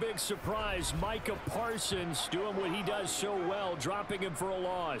 No big surprise, Micah Parsons doing what he does so well, dropping him for a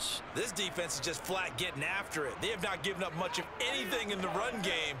loss. This defense is just flat getting after it. They have not given up much of anything in the run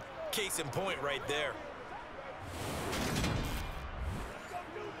game. Case in point right there.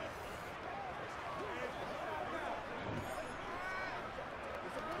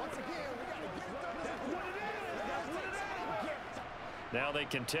 Now they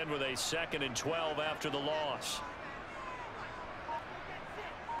contend with a 2nd and 12 after the loss.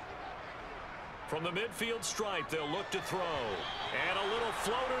 From the midfield stripe, they'll look to throw. And a little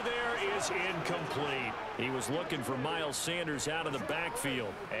floater there is incomplete. He was looking for Miles Sanders out of the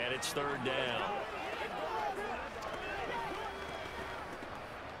backfield, and it's 3rd down.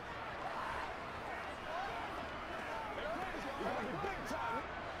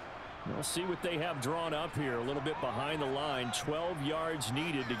 We'll see what they have drawn up here. A little bit behind the line. 12 yards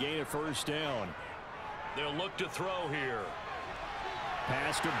needed to gain a 1st down. They'll look to throw here.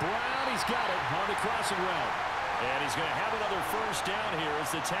 Pass to Brown. He's got it on the crossing route. And he's going to have another 1st down here as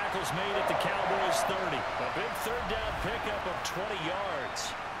the tackle's made at the Cowboys 30. A big 3rd down pickup of 20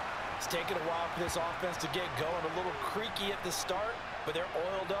 yards. It's taken a while for this offense to get going. A little creaky at the start, but they're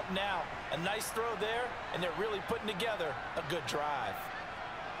oiled up now. A nice throw there, and they're really putting together a good drive.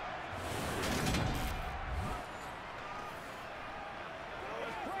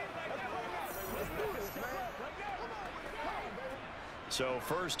 So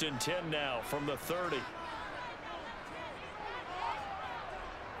 1st and 10 now from the 30.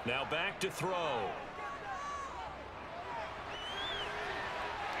 Now back to throw.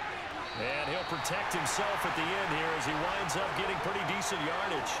 And he'll protect himself at the end here as he winds up getting pretty decent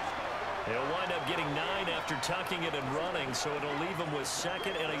yardage. He'll wind up getting 9 after tucking it and running, so it'll leave him with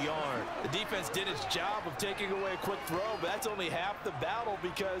 2nd and a yard. The defense did its job of taking away a quick throw, but that's only half the battle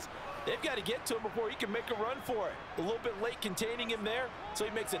because they've got to get to him before he can make a run for it. A little bit late containing him there, so he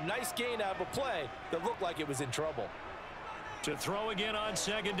makes a nice gain out of a play that looked like it was in trouble. To throw again on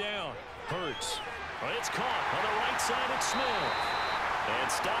second down. Hurts. It's caught on the right side at Smith. And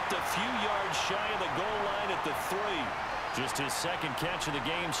stopped a few yards shy of the goal line at the 3. Just his second catch of the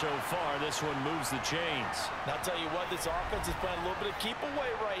game so far. This one moves the chains. And I'll tell you what, this offense is playing a little bit of keep away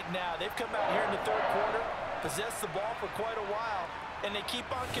right now. They've come out here in the third quarter, possessed the ball for quite a while, and they keep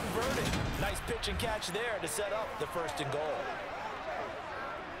on converting. Nice pitch and catch there to set up the 1st and goal.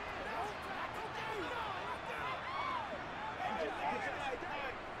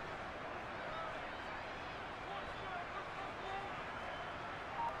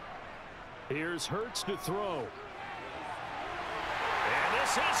 Here's Hurts to throw. And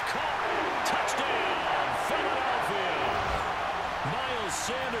this is caught. Touchdown, Philadelphia. Miles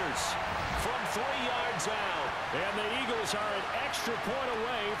Sanders from 3 yards out. And the Eagles are an extra point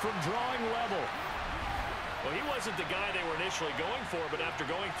away from drawing level. Well, he wasn't the guy they were initially going for, but after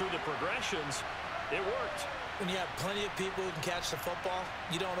going through the progressions, it worked. When you have plenty of people who can catch the football,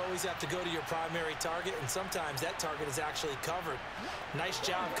 you don't always have to go to your primary target, and sometimes that target is actually covered. Nice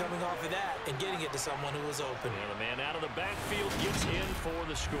job coming off of that and getting it to someone who was open. And the man out of the backfield gets in for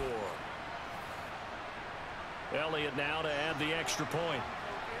the score. Elliott now to add the extra point.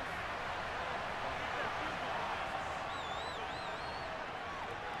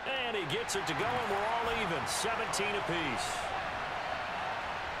 And he gets it to go, and we're all even, 17 apiece.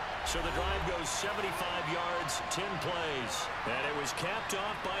 So the drive goes 75 yards, 10 plays. And it was capped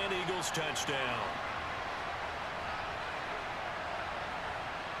off by an Eagles touchdown.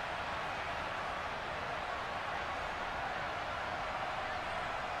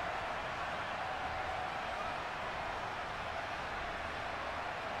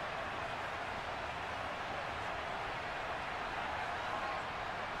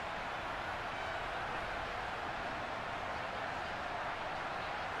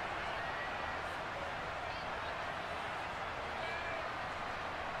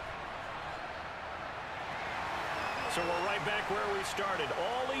 So we're right back where we started,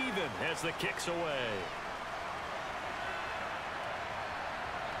 all even as the kick's away.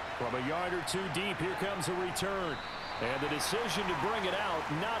 From a yard or 2 deep, here comes a return. And the decision to bring it out,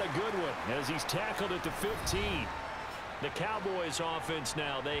 not a good one, as he's tackled at the 15. The Cowboys offense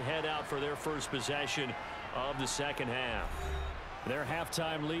now, they head out for their first possession of the second half. Their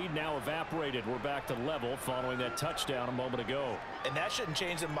halftime lead now evaporated. We're back to level following that touchdown a moment ago. And that shouldn't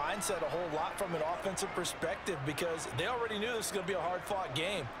change the mindset a whole lot from an offensive perspective, because they already knew this was going to be a hard-fought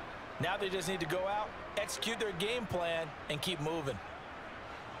game. Now they just need to go out, execute their game plan, and keep moving.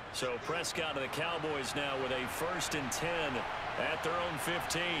 So Prescott of the Cowboys now with a 1st and 10 at their own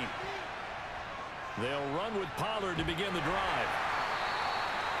 15. They'll run with Pollard to begin the drive.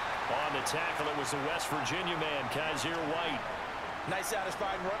 On the tackle, it was the West Virginia man, Kaiser White. Nice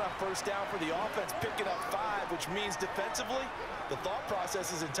satisfying run on 1st down for the offense, picking up 5, which means defensively, the thought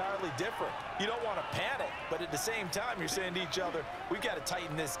process is entirely different. You don't want to panic, but at the same time, you're saying to each other, we've got to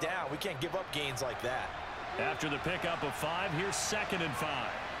tighten this down. We can't give up gains like that. After the pickup of 5, here's 2nd and 5.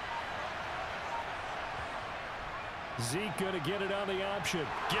 Zeke going to get it on the option.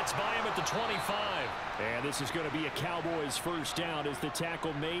 Gets by him at the 25. And this is going to be a Cowboys 1st down as the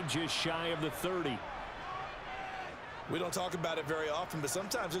tackle made just shy of the 30. We don't talk about it very often, but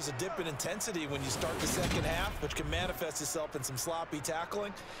sometimes there's a dip in intensity when you start the second half, which can manifest itself in some sloppy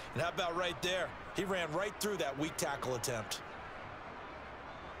tackling. And how about right there? He ran right through that weak tackle attempt.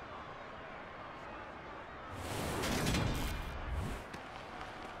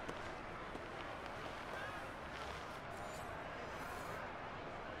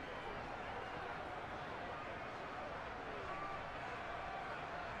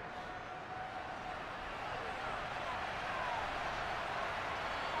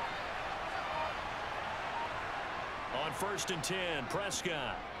 On 1st and 10,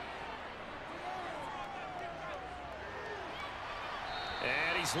 Prescott.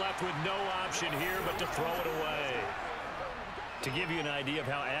 And he's left with no option here but to throw it away. To give you an idea of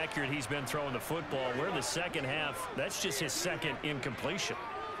how accurate he's been throwing the football, we're in the second half. That's just his 2nd incompletion.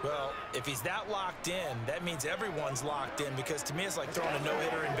 Well, if he's that locked in, that means everyone's locked in, because to me it's like throwing a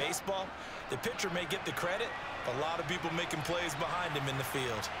no-hitter in baseball. The pitcher may get the credit, but a lot of people making plays behind him in the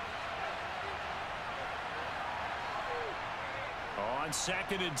field. On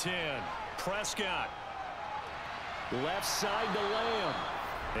 2nd and 10, Prescott. Left side to Lamb.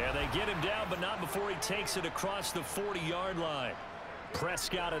 And they get him down, but not before he takes it across the 40-yard line.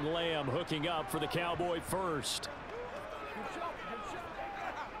 Prescott and Lamb hooking up for the Cowboy 1st.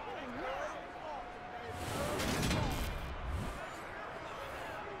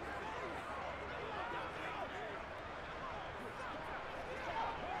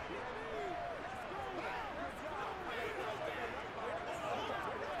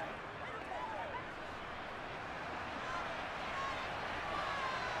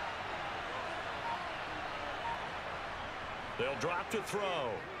 They'll drop to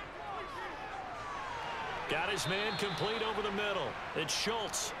throw. Got his man complete over the middle. It's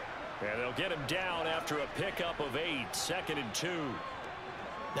Schultz. And they'll get him down after a pickup of 8, 2nd and 2.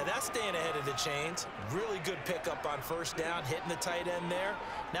 Now that's staying ahead of the chains. Really good pickup on first down, hitting the tight end there.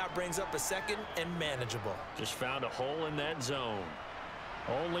 Now it brings up a 2nd and manageable. Just found a hole in that zone.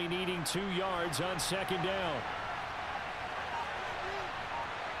 Only needing 2 yards on 2nd down.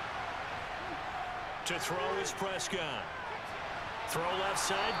 To throw is Prescott. Throw left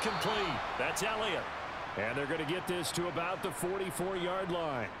side complete. That's Elliott. And they're going to get this to about the 44-yard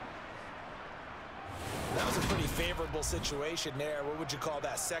line. That was a pretty favorable situation there. What would you call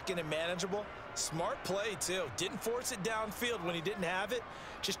that? 2nd and manageable? Smart play, too. Didn't force it downfield when he didn't have it.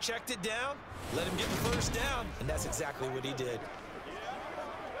 Just checked it down, let him get the first down, and that's exactly what he did.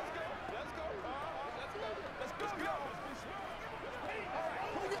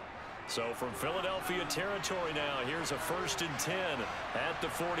 So from Philadelphia territory now, here's a 1st and 10 at the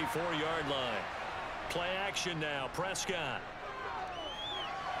 44-yard line. Play action now, Prescott.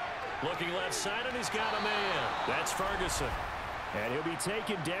 Looking left side, and he's got a man. That's Ferguson. And he'll be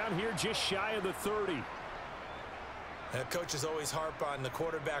taken down here just shy of the 30. Coaches always harp on the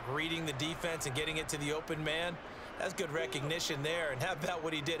quarterback reading the defense and getting it to the open man. That's good recognition there. And how about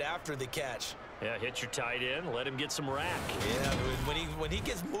what he did after the catch? Yeah, hit your tight end, let him get some rack. Yeah, when he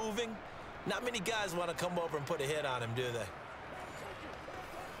gets moving, not many guys want to come over and put a hit on him, do they?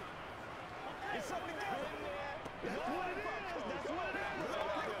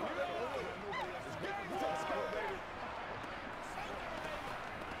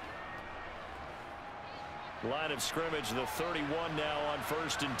 Line of scrimmage, the 31 now on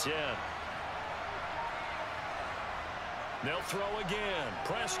 1st and 10. They'll throw again.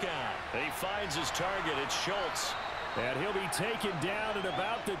 Prescott. He finds his target. It's Schultz. And he'll be taken down at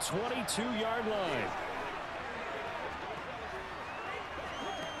about the 22-yard line.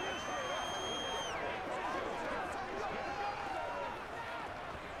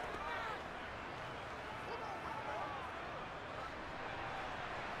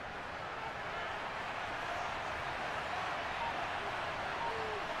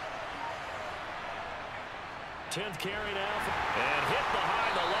 Tenth carry now, and hit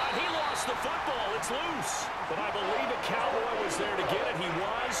behind the line. He lost the football. It's loose. But I believe a Cowboy was there to get it. He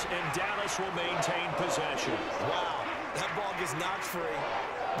was, and Dallas will maintain possession. Wow, that ball gets knocked free,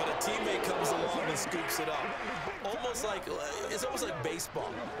 but a teammate comes along and scoops it up. It's almost like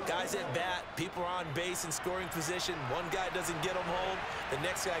baseball. Guys at bat, people are on base in scoring position. One guy doesn't get him home. The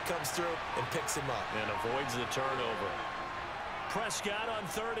next guy comes through and picks him up. And avoids the turnover. Prescott on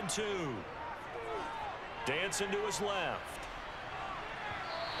 3rd and 2. Dancing to his left.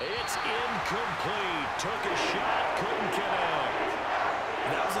 It's incomplete. Took a shot, couldn't connect.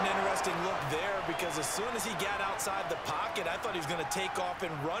 That was an interesting look there because as soon as he got outside the pocket, I thought he was going to take off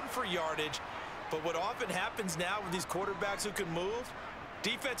and run for yardage. But what often happens now with these quarterbacks who can move,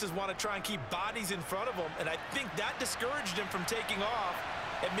 defenses want to try and keep bodies in front of them, and I think that discouraged him from taking off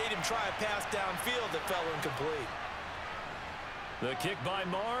and made him try a pass downfield that fell incomplete. The kick by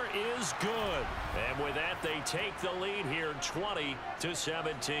Marr is good. And with that, they take the lead here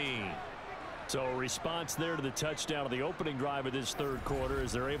 20-17. So a response there to the touchdown of the opening drive of this 3rd quarter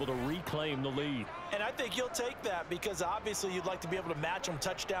as they're able to reclaim the lead. And I think you'll take that because obviously you'd like to be able to match them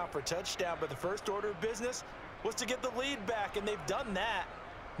touchdown for touchdown, but the first order of business was to get the lead back, and they've done that.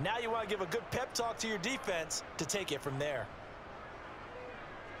 Now you want to give a good pep talk to your defense to take it from there.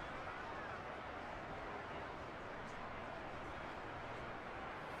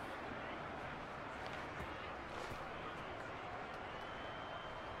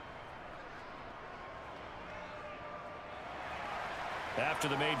 After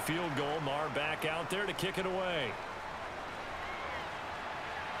the made field goal, Marr back out there to kick it away.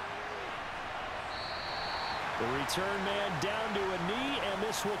 The return man down to a knee, and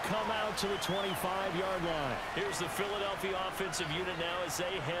this will come out to the 25-yard line. Here's the Philadelphia offensive unit now as they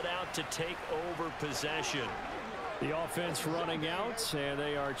head out to take over possession. The offense running out, and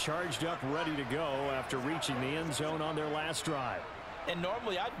they are charged up, ready to go after reaching the end zone on their last drive. And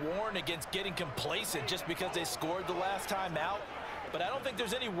normally I'd warn against getting complacent just because they scored the last time out. But I don't think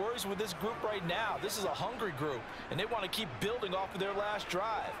there's any worries with this group right now. This is a hungry group, and they want to keep building off of their last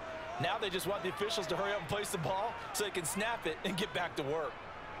drive. Now they just want the officials to hurry up and place the ball so they can snap it and get back to work.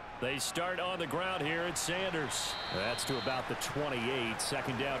 They start on the ground here at Sanders. That's to about the 28.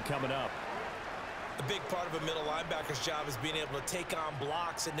 2nd down coming up. A big part of a middle linebacker's job is being able to take on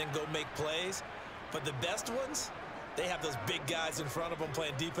blocks and then go make plays. But the best ones, they have those big guys in front of them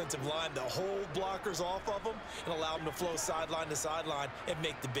playing defensive line to hold blockers off of them and allow them to flow sideline to sideline and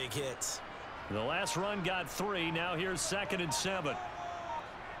make the big hits. The last run got 3. Now here's 2nd and 7.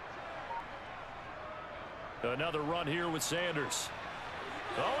 Another run here with Sanders.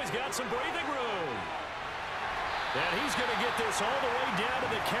 Oh, he's got some breathing room. And he's going to get this all the way down to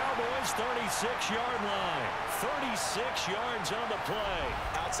the Cowboys' 36-yard line. 36 yards on the play.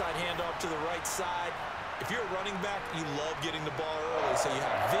 Outside handoff to the right side. If you're a running back, you love getting the ball early so you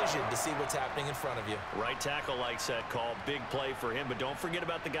have vision to see what's happening in front of you. Right tackle likes that call. Big play for him. But don't forget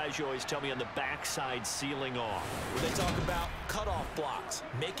about the guys you always tell me on the backside sealing off. When they talk about cutoff blocks,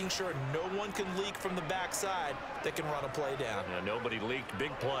 making sure no one can leak from the backside that can run a play down. Yeah, nobody leaked.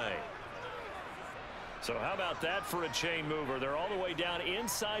 Big play. So how about that for a chain mover? They're all the way down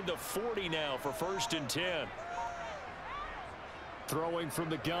inside the 40 now for 1st and 10. Throwing from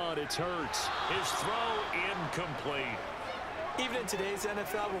the gun, it's Hurts. His throw incomplete. Even in today's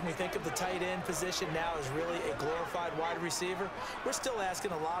NFL, when we think of the tight end position now as really a glorified wide receiver, we're still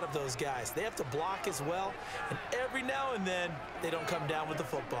asking a lot of those guys. They have to block as well, and every now and then, they don't come down with the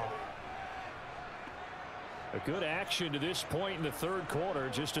football. A good action to this point in the 3rd quarter.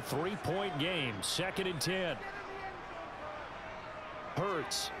 Just a 3-point game. 2nd and 10.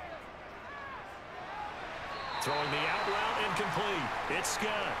 Hurts. Throwing the out route incomplete. It's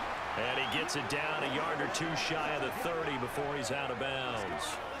Scott. And he gets it down a yard or 2 shy of the 30 before he's out of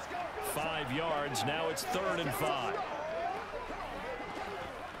bounds. 5 yards. Now it's 3rd and 5.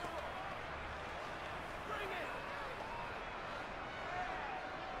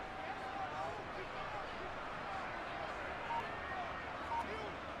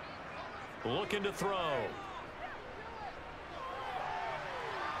 Looking to throw.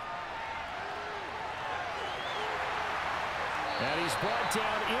 And he's brought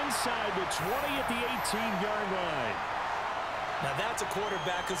down inside the 20 at the 18-yard line. Now that's a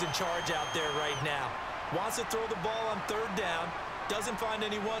quarterback who's in charge out there right now. Wants to throw the ball on 3rd down, doesn't find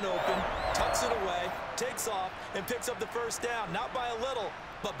anyone open, tucks it away, takes off, and picks up the 1st down. Not by a little,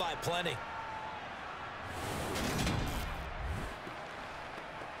 but by plenty.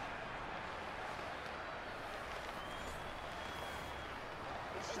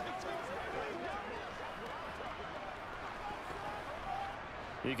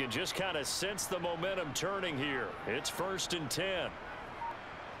 You can just kind of sense the momentum turning here. It's 1st and 10.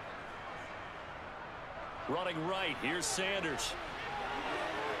 Running right. Here's Sanders.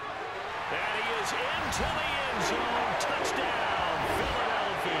 And he is into the end zone. Touchdown,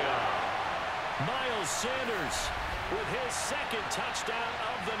 Philadelphia. Miles Sanders with his 2nd touchdown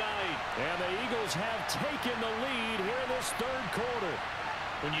of the night. And the Eagles have taken the lead here in this 3rd quarter.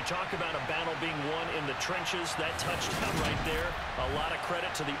 When you talk about a battle being won in the trenches, that touchdown right there, a lot of credit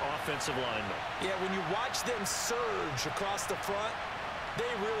to the offensive linemen. Yeah, when you watch them surge across the front, they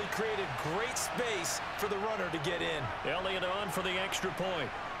really created great space for the runner to get in. Elliott on for the extra point.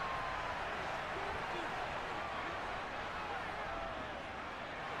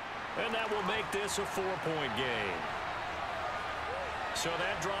 And that will make this a 4-point game. So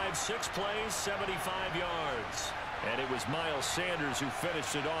that drives 6 plays, 75 yards. And it was Miles Sanders who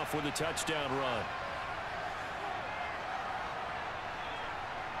finished it off with a touchdown run.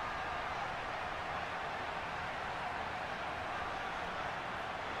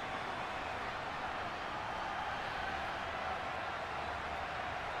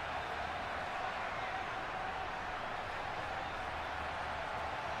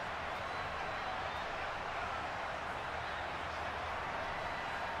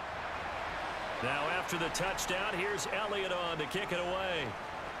 Now after the touchdown, here's Elliott on to kick it away.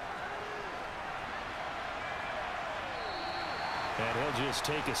 And he'll just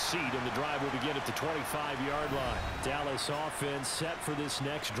take a seat, and the drive will begin at the 25-yard line. Dallas offense set for this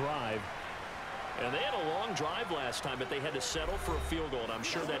next drive. And they had a long drive last time, but they had to settle for a field goal, and I'm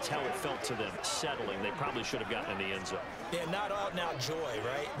sure that's how it felt to them, settling. They probably should have gotten in the end zone. Yeah, not out-and-out joy,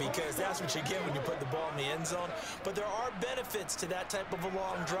 right? Because that's what you get when you put the ball in the end zone. But there are benefits to that type of a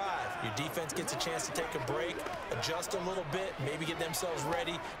long drive. Your defense gets a chance to take a break, adjust a little bit, maybe get themselves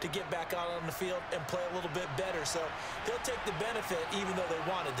ready to get back out on the field and play a little bit better. So they'll take the benefit even though they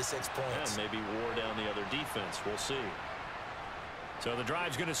wanted the 6 points. And maybe wore down the other defense. We'll see. So the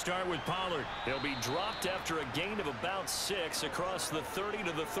drive's going to start with Pollard. He'll be dropped after a gain of about 6 across the 30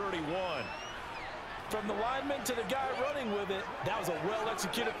 to the 31. From the lineman to the guy running with it, that was a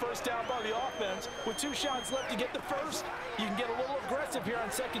well-executed 1st down by the offense. With 2 shots left to get the 1st, you can get a little aggressive here on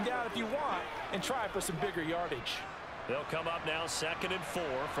 2nd down if you want and try for some bigger yardage. They'll come up now 2nd and 4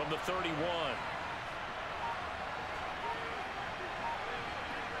 from the 31.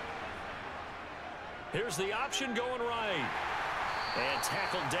 Here's the option going right. And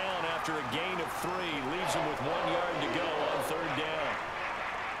tackled down after a gain of 3. Leaves him with 1 yard to go on 3rd down.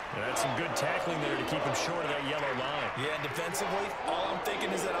 That's some good tackling there to keep him short of that yellow line. Yeah, and defensively, all I'm thinking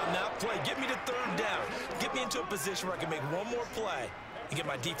is that on that play, get me to third down. Get me into a position where I can make one more play and get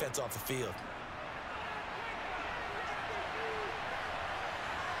my defense off the field.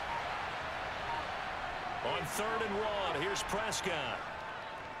 On 3rd and 1, here's Prescott.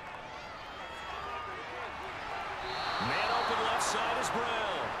 Man open left side is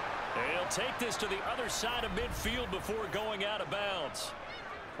Brown. He'll take this to the other side of midfield before going out of bounds.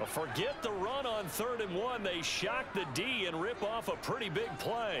 Well, forget the run on 3rd and 1. They shock the D and rip off a pretty big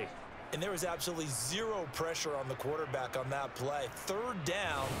play. And there was absolutely zero pressure on the quarterback on that play. 3rd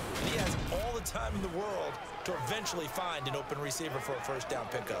down, and he has all the time in the world to eventually find an open receiver for a first down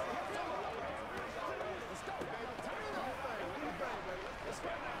pickup.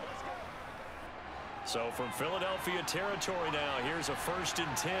 So from Philadelphia territory now, here's a 1st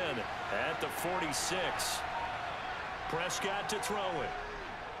and 10 at the 46. Prescott to throw it.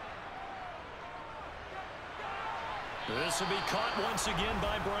 This will be caught once again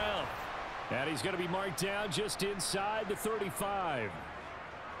by Brown. And he's going to be marked down just inside the 35.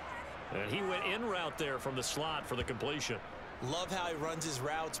 And he went in route there from the slot for the completion. Love how he runs his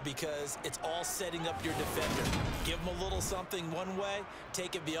routes because it's all setting up your defender. Give him a little something one way,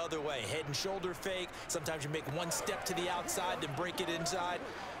 take it the other way. Head and shoulder fake. Sometimes you make one step to the outside, then break it inside.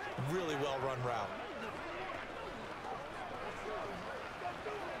 Really well run route.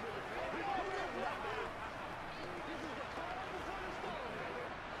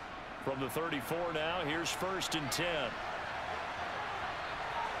 From the 34 now, here's 1st and 10.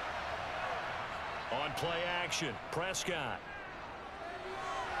 On play action, Prescott.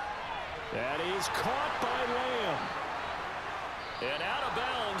 That is caught by Lamb. And out of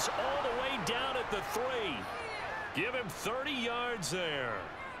bounds all the way down at the 3. Give him 30 yards there.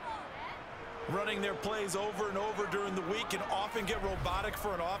 Running their plays over and over during the week can often get robotic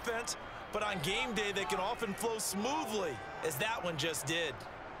for an offense, but on game day they can often flow smoothly, as that one just did.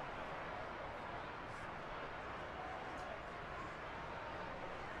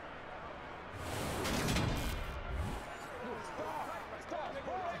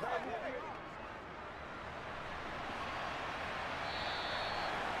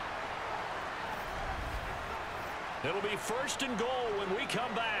 It'll be 1st and goal when we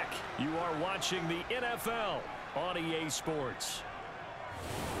come back. You are watching the NFL on EA Sports.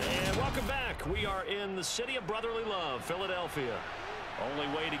 And welcome back. We are in the city of brotherly love, Philadelphia. Only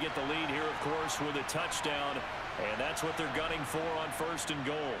way to get the lead here, of course, with a touchdown. And that's what they're gunning for on 1st and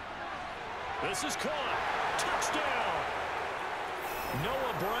goal. This is caught. Touchdown.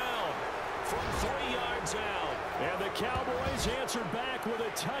 Noah Brown from 3 yards out. And the Cowboys answer back with a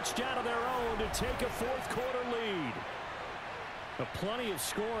touchdown of their own to take a 4th quarter lead. Plenty of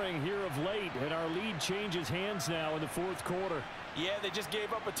scoring here of late, and our lead changes hands now in the 4th quarter. Yeah, they just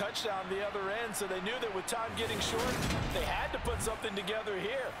gave up a touchdown the other end, so they knew that with time getting short, they had to put something together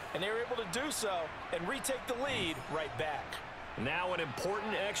here, and they were able to do so and retake the lead right back. Now an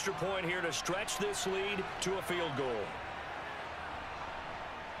important extra point here to stretch this lead to a field goal.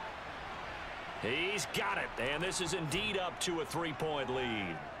 He's got it, and this is indeed up to a 3-point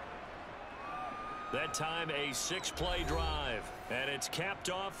lead. That time a 6-play drive, and it's capped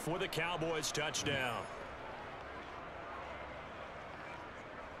off with a Cowboys touchdown.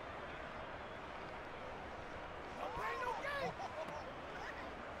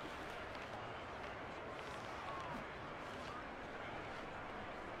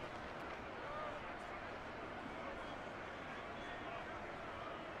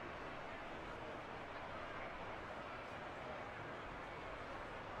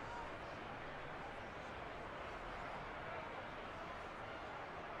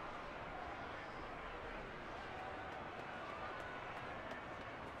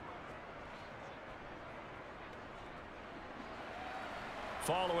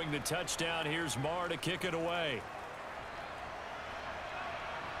 Following the touchdown, here's Marr to kick it away.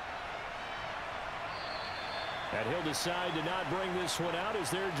 And he'll decide to not bring this one out as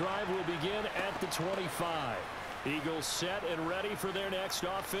their drive will begin at the 25. Eagles set and ready for their next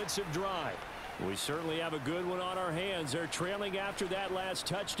offensive drive. We certainly have a good one on our hands. They're trailing after that last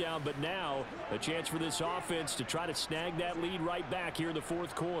touchdown, but now a chance for this offense to try to snag that lead right back here in the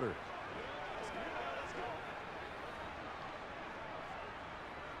 4th quarter.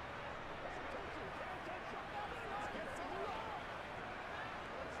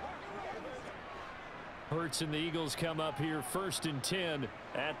 Hurts and the Eagles come up here 1st and 10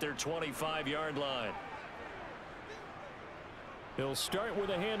 at their 25-yard line. He'll start with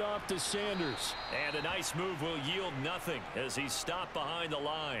a handoff to Sanders. And a nice move will yield nothing as he's stopped behind the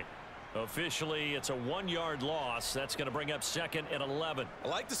line. Officially, it's a 1-yard loss. That's going to bring up 2nd and 11. I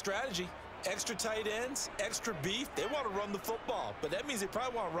like the strategy. Extra tight ends, extra beef. They want to run the football, but that means they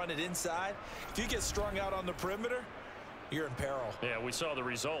probably want to run it inside. If you get strung out on the perimeter, you're in peril. Yeah, we saw the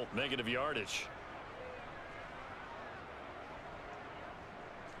result, negative yardage.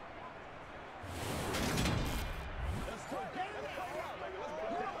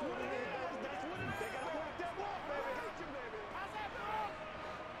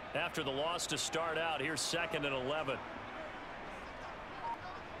 After the loss to start out, here's 2nd and 11.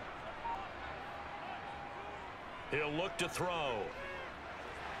 He'll look to throw.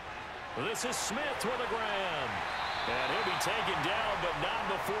 This is Smith with a grab. And he'll be taken down, but not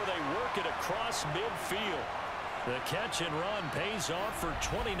before they work it across midfield. The catch and run pays off for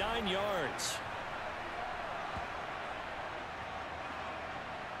 29 yards.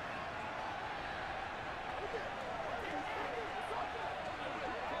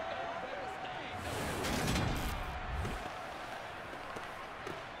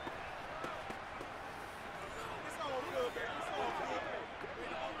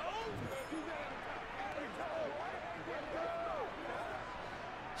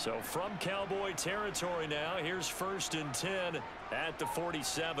 So from Cowboy territory now, here's 1st and 10 at the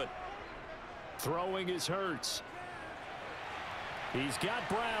 47. Throwing is Hurts. He's got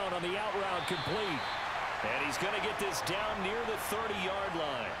Brown on the out route complete. And he's going to get this down near the 30-yard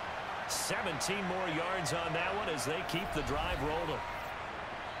line. 17 more yards on that one as they keep the drive rolling.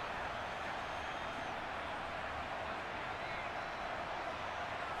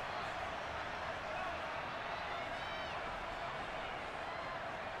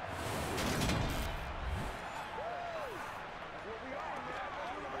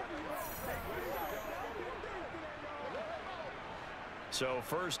 So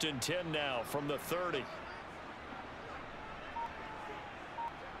 1st and 10 now from the 30.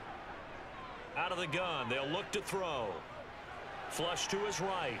 Out of the gun, they'll look to throw. Flush to his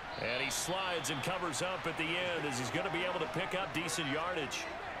right. And he slides and covers up at the end as he's going to be able to pick up decent yardage.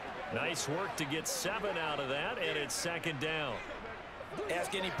 Nice work to get 7 out of that, and it's 2nd down.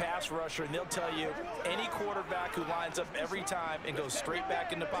 Ask any pass rusher, and they'll tell you any quarterback who lines up every time and goes straight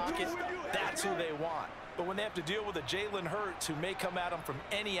back in the pocket, that's who they want. But when they have to deal with a Jalen Hurts who may come at them from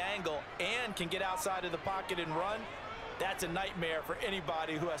any angle and can get outside of the pocket and run, that's a nightmare for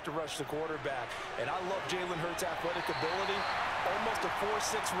anybody who has to rush the quarterback. And I love Jalen Hurts' athletic ability. Almost a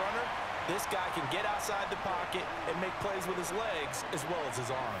 4.6 runner. This guy can get outside the pocket and make plays with his legs as well as his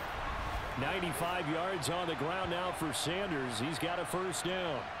arm. 95 yards on the ground now for Sanders. He's got a 1st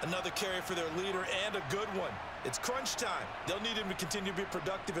down. Another carry for their leader and a good one. It's crunch time. They'll need him to continue to be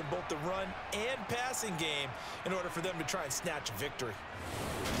productive in both the run and passing game in order for them to try and snatch a victory.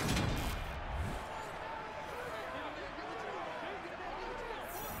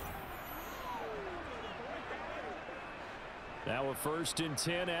 Now a 1st and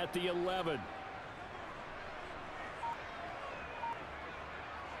 10 at the 11.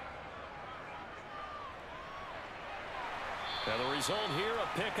 Now the result here,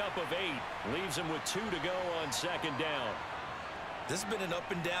 a pickup of 8. Leaves him with 2 to go on 2nd down. This has been an up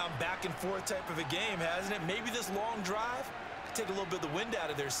and down, back and forth type of a game, hasn't it? Maybe this long drive could take a little bit of the wind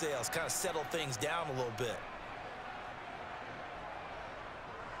out of their sails, kind of settle things down a little bit.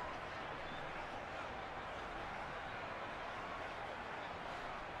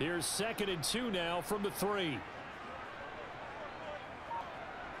 Here's 2nd and 2 now from the 3.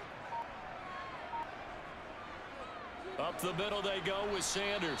 Up the middle they go with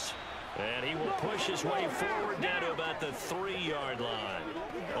Sanders. And he will push his way forward down to about the 3-yard line.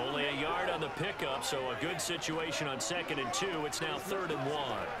 Only a yard on the pickup, so a good situation on 2nd and 2. It's now 3rd and 1.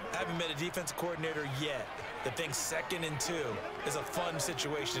 I haven't met a defensive coordinator yet that thinks 2nd and 2 is a fun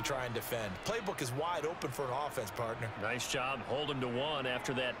situation to try and defend. Playbook is wide open for an offense, partner. Nice job. Hold him to 1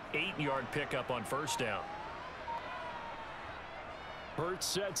 after that 8-yard pickup on 1st down. Hurts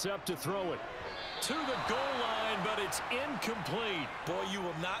sets up to throw it. To the goal line, but it's incomplete. Boy, you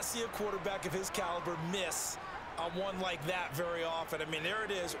will not see a quarterback of his caliber miss on one like that very often. I mean, there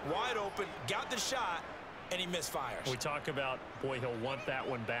it is, wide open, got the shot, and he misfires. We talk about, boy, he'll want that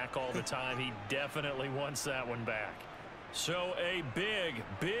one back all the time. He definitely wants that one back. So a big,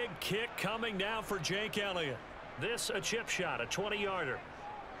 big kick coming now for Jake Elliott. This a chip shot, a 20-yarder.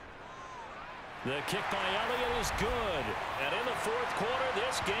 The kick by Elliott is good. And in the 4th quarter,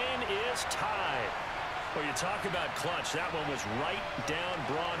 this game is tied. Well, you talk about clutch. That one was right down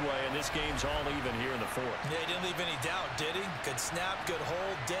Broadway, and this game's all even here in the 4th. Yeah, he didn't leave any doubt, did he? Good snap, good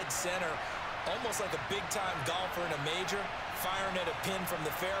hold, dead center. Almost like a big-time golfer in a major, firing at a pin from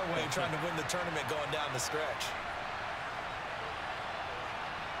the fairway, trying to win the tournament going down the stretch.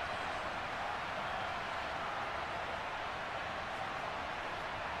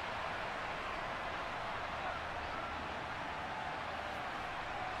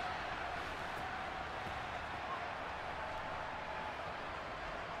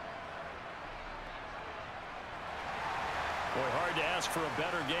 hard to ask for a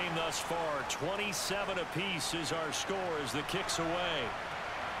better game thus far. 27 apiece is our score as the kick's away.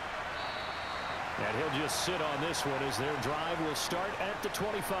 And he'll just sit on this one as their drive will start at the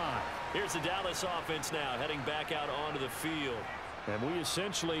 25. Here's the Dallas offense now heading back out onto the field. And we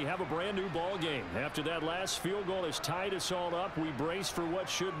essentially have a brand new ball game. After that last field goal has tied us all up, we brace for what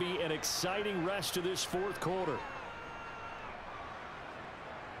should be an exciting rest of this fourth quarter.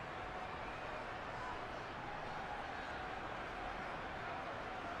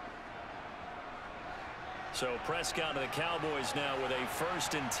 So Prescott and the Cowboys now with a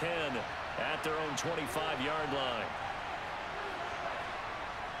 1st and 10 at their own 25-yard line.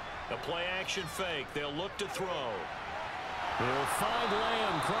 The play action fake. They'll look to throw. They'll find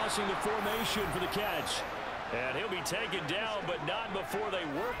Lamb crossing the formation for the catch. And he'll be taken down, but not before they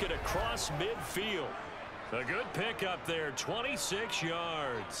work it across midfield. A good pickup there, 26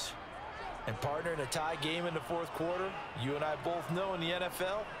 yards. And partner, in a tie game in the fourth quarter, you and I both know in the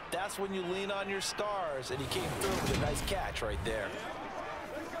NFL, that's when you lean on your stars, and he came through with a nice catch right there.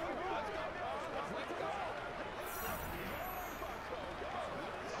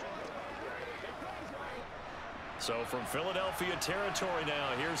 So from Philadelphia territory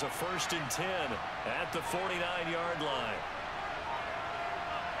now, here's a 1st and 10 at the 49-yard line.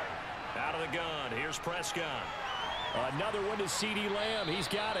 Out of the gun, here's Prescott. Another one to CeeDee Lamb. He's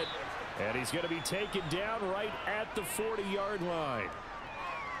got it. And he's going to be taken down right at the 40-yard line.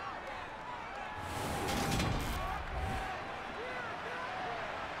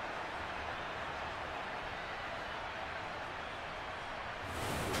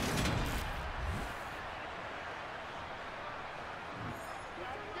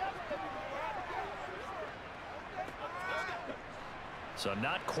 So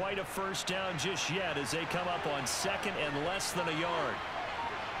not quite a first down just yet as they come up on 2nd and less than a yard.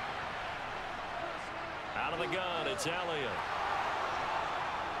 Out of the gun, it's Elliott.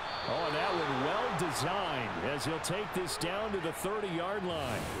 Oh, and that one well designed as he'll take this down to the 30-yard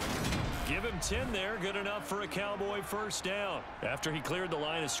line. Give him 10 there, good enough for a Cowboy first down. After he cleared the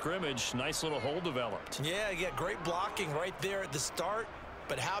line of scrimmage, nice little hole developed. Yeah, great blocking right there at the start.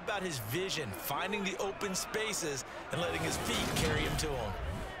 But how about his vision, finding the open spaces and letting his feet carry him to him?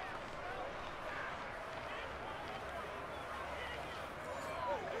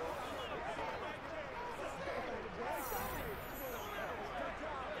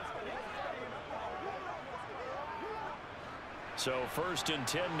 So 1st and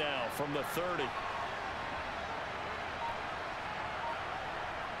 10 now from the 30.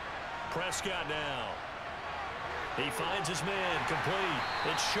 Prescott now. He finds his man complete.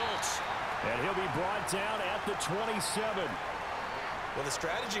 It's Schultz. And he'll be brought down at the 27. Well, the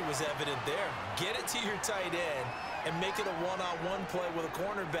strategy was evident there. Get it to your tight end and make it a one-on-one play with a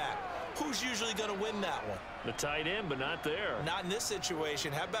cornerback. Who's usually going to win that one? The tight end, but not there. Not in this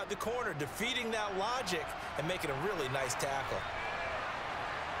situation. How about the corner defeating that logic and making a really nice tackle?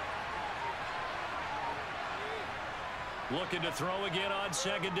 Looking to throw again on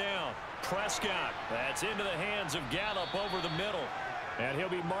 2nd down. Prescott. That's into the hands of Gallup over the middle. And he'll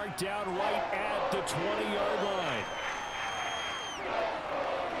be marked down right at the 20-yard line.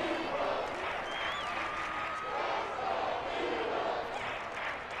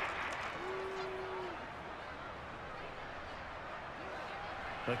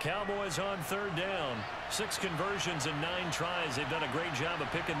 The Cowboys on 3rd down. 6 conversions and 9 tries. They've done a great job of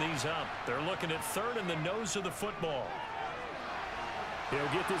picking these up. They're looking at 3rd in the nose of the football.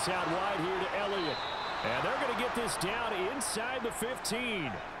 He'll get this out wide here to Elliott. And they're going to get this down inside the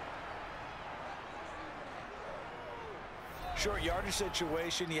 15. Short yardage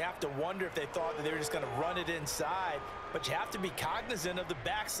situation, you have to wonder if they thought that they were just going to run it inside. But you have to be cognizant of the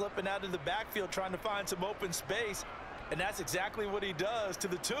back slipping out of the backfield trying to find some open space. And that's exactly what he does to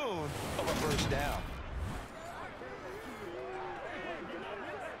the tune of a first down.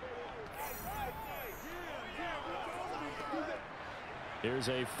 Here's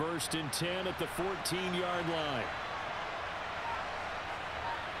a 1st and 10 at the 14-yard line.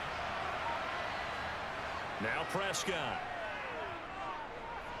 Now Prescott.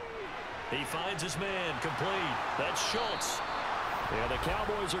 He finds his man complete. That's Schultz. Yeah, the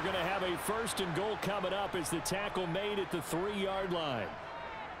Cowboys are going to have a 1st and goal coming up as the tackle made at the 3-yard line.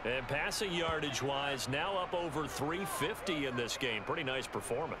 And passing yardage-wise, now up over 350 in this game. Pretty nice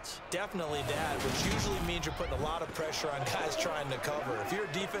performance. Definitely that, which usually means you're putting a lot of pressure on guys trying to cover. If you're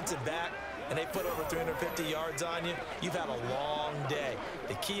a defensive back and they put over 350 yards on you, you've had a long day.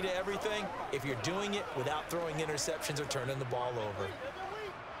 The key to everything, if you're doing it without throwing interceptions or turning the ball over.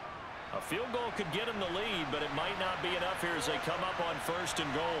 A field goal could get them the lead, but it might not be enough here as they come up on 1st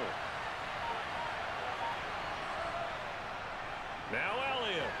and goal.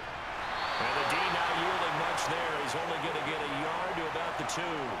 catch there. He's only going to get a yard to about the 2.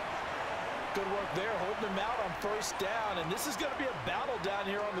 Good work there, holding him out on first down. And this is going to be a battle down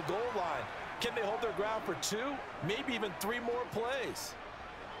here on the goal line. Can they hold their ground for 2, maybe even 3 more plays?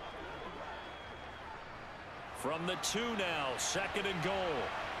 From the 2 now, 2nd and goal.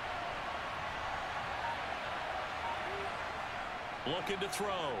 Looking to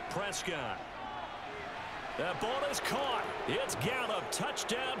throw. Prescott. That ball is caught. It's Gallup.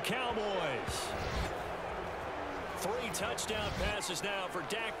 Touchdown, Cowboys. 3 touchdown passes now for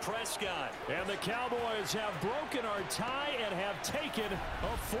Dak Prescott. And the Cowboys have broken our tie and have taken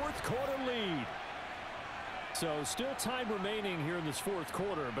a 4th quarter lead. So still time remaining here in this 4th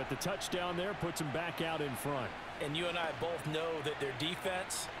quarter, but the touchdown there puts them back out in front. And you and I both know that their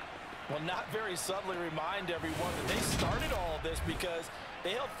defense will not very subtly remind everyone that they started all of this because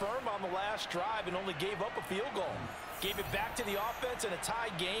they held firm on the last drive and only gave up a field goal. Gave it back to the offense in a tie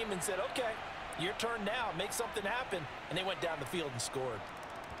game and said, okay, your turn now, make something happen. And they went down the field and scored.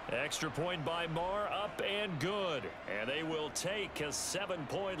 Extra point by Marr, up and good. And they will take a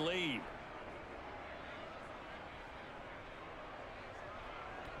 7-point lead.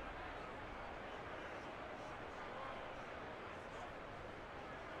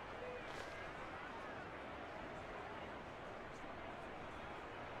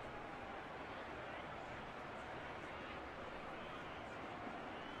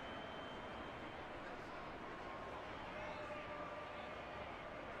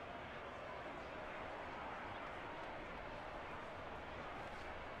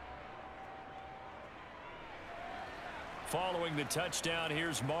 Following the touchdown,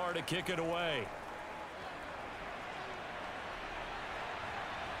 here's Marr to kick it away.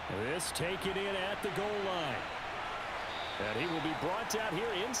 This taken in at the goal line. And he will be brought down here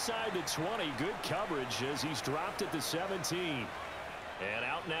inside the 20. Good coverage as he's dropped at the 17. And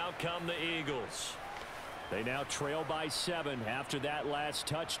out now come the Eagles. They now trail by 7 after that last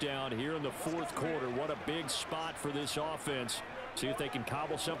touchdown here in the 4th quarter. What a big spot for this offense. See if they can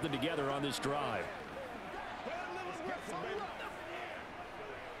cobble something together on this drive.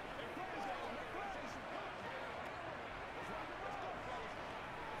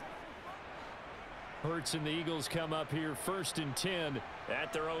 Hurts and the Eagles come up here 1st and 10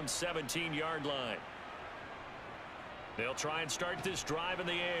 at their own 17-yard line. They'll try and start this drive in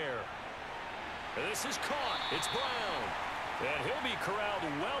the air. This is caught. It's Brown. And he'll be corralled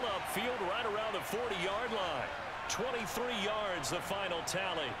well upfield right around the 40-yard line. 23 yards, the final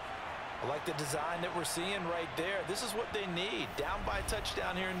tally. I like the design that we're seeing right there. This is what they need. Down by a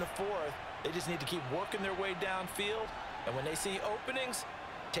touchdown here in the 4th. They just need to keep working their way downfield. And when they see openings,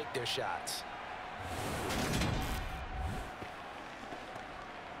 take their shots.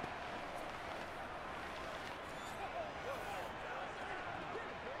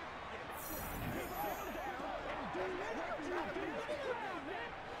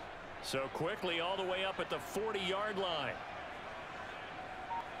 So quickly all the way up at the 40-yard line.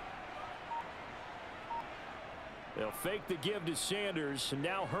 They'll fake the give to Sanders, and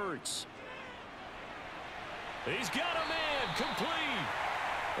now Hurts. He's got a man complete.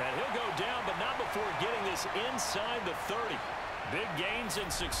 And he'll go down, but not before getting this inside the 30. Big gains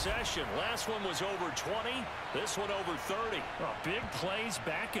in succession. Last one was over 20. This one over 30. Well, big plays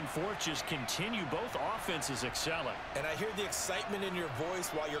back and forth just continue. Both offenses excelling. And I hear the excitement in your voice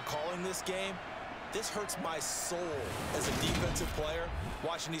while you're calling this game. This hurts my soul as a defensive player,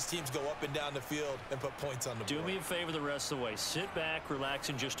 watching these teams go up and down the field and put points on the board. Do me a favor the rest of the way. Sit back, relax,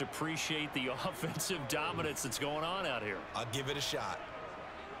 and just appreciate the offensive dominance that's going on out here. I'll give it a shot.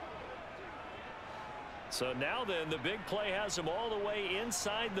 So now then, the big play has him all the way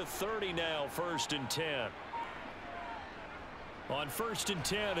inside the 30 now, 1st and 10. On 1st and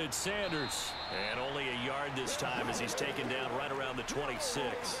 10, it's Sanders. And only a yard this time as he's taken down right around the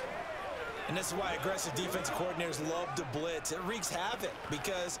 26. And this is why aggressive defensive coordinators love to blitz. It wreaks havoc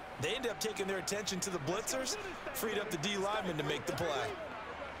because they end up taking their attention to the blitzers, freed up the D lineman to make the play.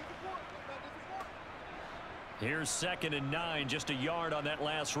 Here's 2nd and 9, just a yard on that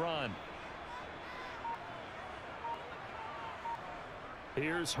last run.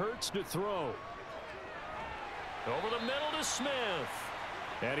 Here's Hurts to throw. Over the middle to Smith.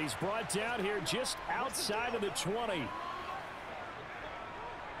 And he's brought down here just outside of the 20.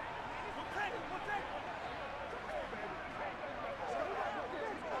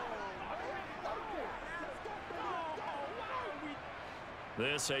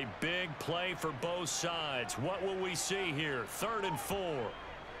 This a big play for both sides. What will we see here? 3rd and 4.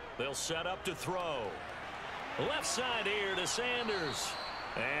 They'll set up to throw. Left side here to Sanders.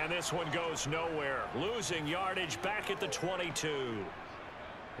 And this one goes nowhere. Losing yardage back at the 22.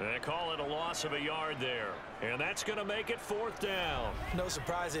 They call it a loss of a yard there. And that's going to make it 4th down. No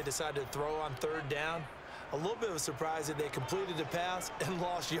surprise they decided to throw on 3rd down. A little bit of a surprise that they completed the pass and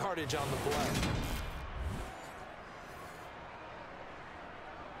lost yardage on the play.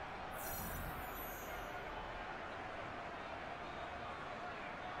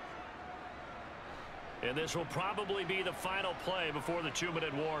 And this will probably be the final play before the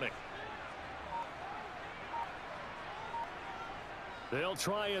 2-minute warning. They'll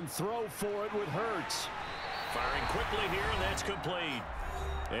try and throw for it with Hurts. Firing quickly here, and that's complete.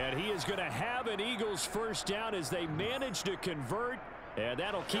 And he is going to have an Eagles 1st down as they manage to convert, and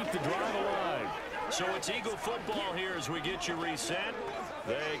that'll keep the drive alive. So it's Eagle football here as we get you reset.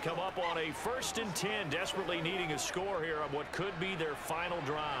 They come up on a 1st and 10, desperately needing a score here on what could be their final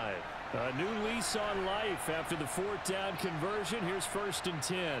drive. A new lease on life after the 4th down conversion. Here's 1st and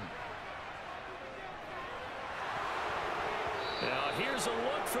 10. Now here's a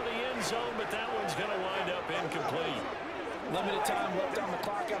look for the end zone, but that one's going to wind up incomplete. Limited time left on the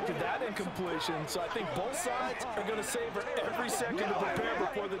clock after that incompletion, so I think both sides are going to savor every second to prepare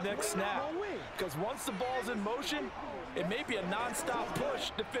before the next snap. Because once the ball's in motion, it may be a non-stop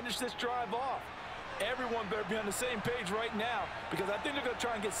push to finish this drive off. Everyone better be on the same page right now, because I think they're going to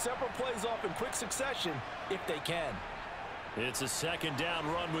try and get several plays off in quick succession if they can. It's a 2nd down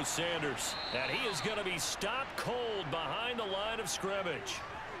run with Sanders, and he is going to be stopped cold behind the line of scrimmage.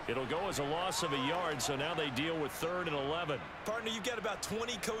 It'll go as a loss of a yard, so now they deal with 3rd and 11. Partner, you've got about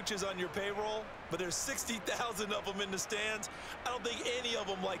 20 coaches on your payroll, but there's 60,000 of them in the stands. I don't think any of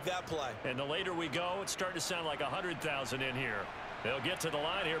them like that play. And the later we go, it's starting to sound like 100,000 in here. They'll get to the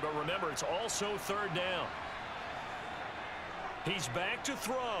line here, but remember, it's also 3rd down. He's back to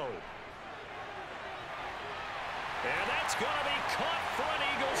throw. And that's going to be caught for an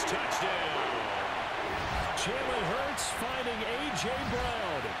Eagles touchdown. Jalen Hurts finding A.J.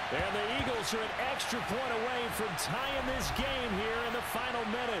 Brown. And the Eagles are an extra point away from tying this game here in the final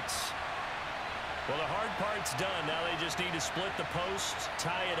minutes. Well, the hard part's done. Now they just need to split the posts,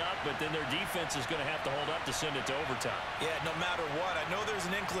 tie it up, but then their defense is going to have to hold up to send it to overtime. Yeah, no matter what. I know there's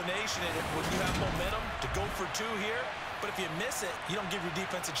an inclination when you have momentum to go for 2 here, but if you miss it, you don't give your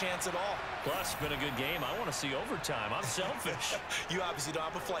defense a chance at all. Plus, it's been a good game. I want to see overtime. I'm selfish. You obviously don't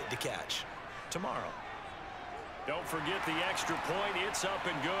have a flight to catch. Tomorrow. Don't forget the extra point. It's up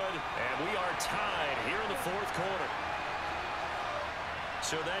and good, and we are tied here in the 4th quarter.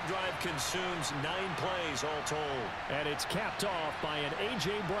 So that drive consumes 9 plays all told. And it's capped off by an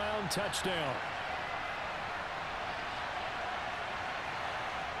A.J. Brown touchdown.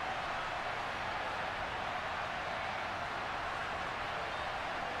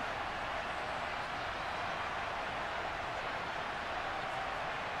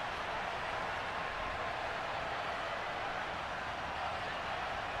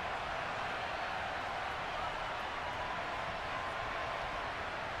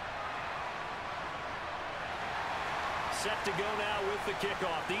 Set to go now with the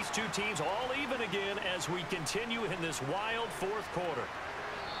kickoff. These two teams all even again as we continue in this wild 4th quarter.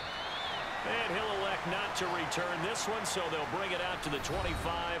 And he'll elect not to return this one, so they'll bring it out to the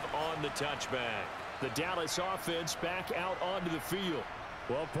 25 on the touchback. The Dallas offense back out onto the field.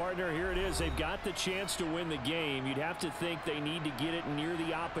 Well, partner, here it is. They've got the chance to win the game. You'd have to think they need to get it near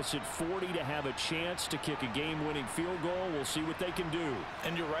the opposite 40 to have a chance to kick a game-winning field goal. We'll see what they can do.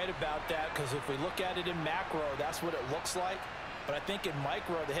 And you're right about that, because if we look at it in macro, that's what it looks like. But I think in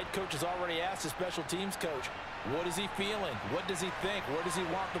micro, the head coach has already asked the special teams coach, what is he feeling? What does he think? Where does he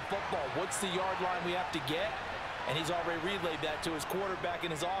want the football? What's the yard line we have to get? And he's already relayed that to his quarterback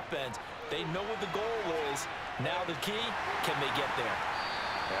and his offense. They know what the goal is. Now the key, can they get there?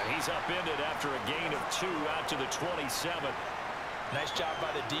 And he's upended after a gain of 2 out to the 27. Nice job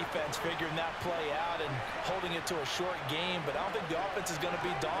by the defense figuring that play out and holding it to a short game, but I don't think the offense is going to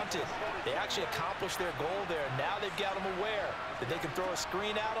be daunted. They actually accomplished their goal there. Now they've got them aware that they can throw a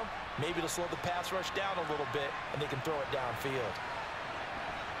screen at them, maybe to slow the pass rush down a little bit, and they can throw it downfield.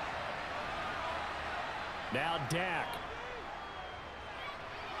 Now Dak.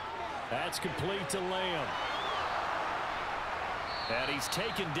 That's complete to Lamb. And he's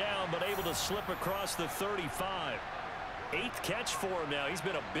taken down, but able to slip across the 35. 8th catch for him now. He's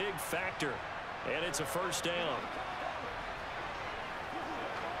been a big factor. And it's a 1st down.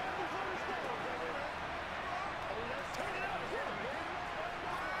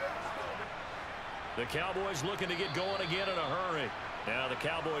 The Cowboys looking to get going again in a hurry. Now the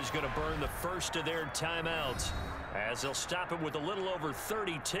Cowboys going to burn the first of their timeouts as they'll stop it with a little over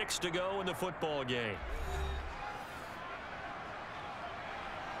 30 ticks to go in the football game.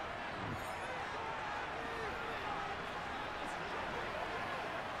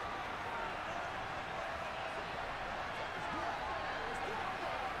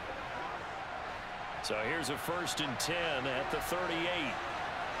 So here's a 1st and 10 at the 38.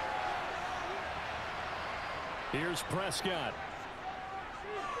 Here's Prescott.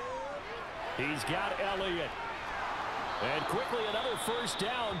 He's got Elliott. And quickly another 1st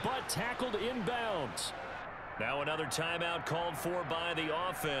down, but tackled inbounds. Now another timeout called for by the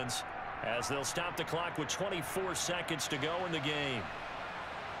offense as they'll stop the clock with 24 seconds to go in the game.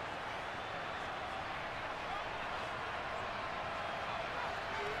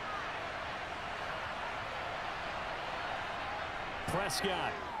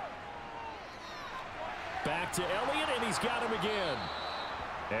 Prescott. Back to Elliott, and he's got him again.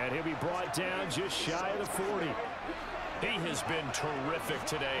 And he'll be brought down just shy of the 40. He has been terrific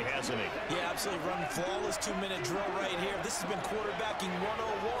today, hasn't he? Yeah, absolutely. Running flawless 2-minute drill right here. This has been quarterbacking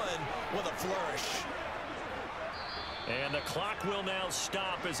 101 with a flourish. And the clock will now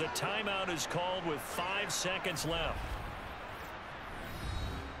stop as a timeout is called with 5 seconds left.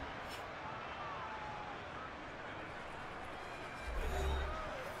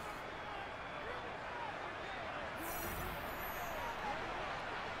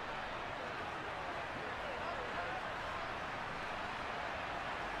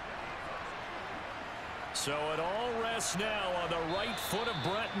 So it all rests now on the right foot of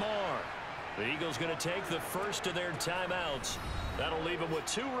Brett Maher. The Eagles going to take the first of their timeouts. That'll leave them with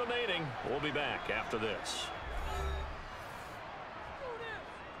 2 remaining. We'll be back after this.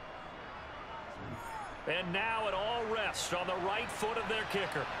 And now it all rests on the right foot of their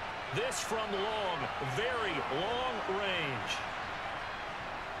kicker. This from long, very long range.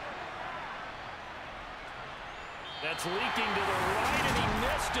 That's leaking to the right, and he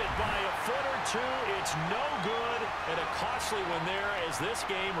missed it by a foot or 2. It's no good, and a costly one there as this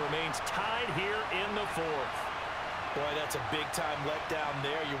game remains tied here in the 4th. Boy, that's a big-time letdown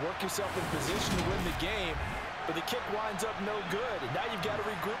there. You work yourself in position to win the game, but the kick winds up no good. And now you've got to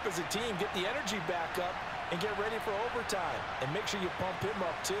regroup as a team, get the energy back up, and get ready for overtime. And make sure you pump him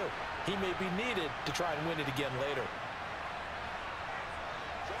up, too. He may be needed to try and win it again later.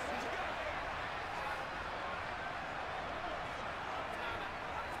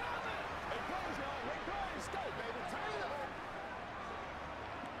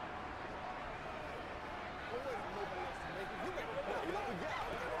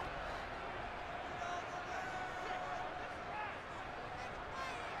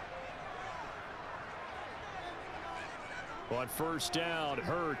 On 1st down,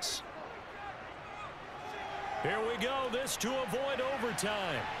 Hurts. Here we go. This to avoid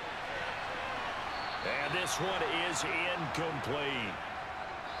overtime. And this one is incomplete.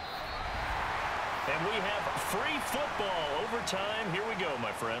 And we have free football. Overtime. Here we go,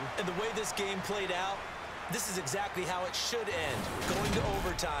 my friend. And the way this game played out, this is exactly how it should end. Going to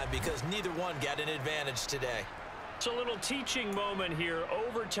overtime because neither one got an advantage today. It's a little teaching moment here.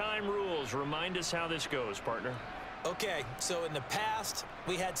 Overtime rules. Remind us how this goes, partner. Okay, so in the past,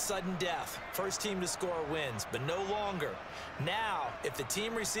 we had sudden death. First team to score wins, but no longer. Now, if the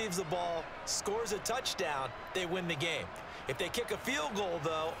team receives the ball, scores a touchdown, they win the game. If they kick a field goal,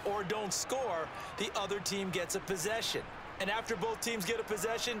 though, or don't score, the other team gets a possession. And after both teams get a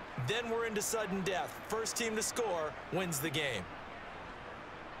possession, then we're into sudden death. First team to score wins the game.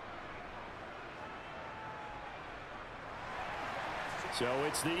 So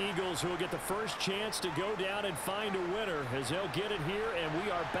it's the Eagles who will get the first chance to go down and find a winner as they'll get it here, and we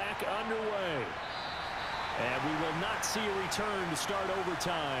are back underway. And we will not see a return to start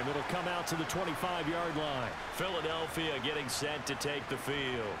overtime. It'll come out to the 25-yard line. Philadelphia getting set to take the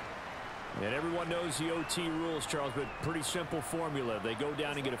field. And everyone knows the OT rules, Charles, but pretty simple formula. They go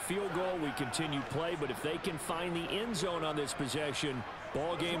down and get a field goal, we continue play, but if they can find the end zone on this possession,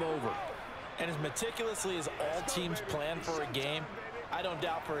 ball game over. And as meticulously as all teams plan for a game, I don't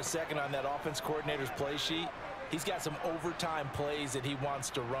doubt for a second on that offense coordinator's play sheet, he's got some overtime plays that he wants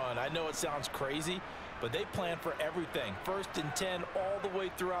to run. I know it sounds crazy, but they plan for everything. 1st and 10 all the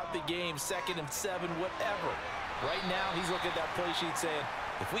way throughout the game, 2nd and 7, whatever. Right now, he's looking at that play sheet saying,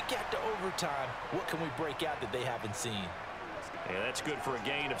 if we get to overtime, what can we break out that they haven't seen? Yeah, that's good for a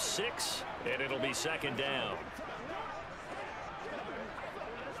gain of 6, and it'll be 2nd down.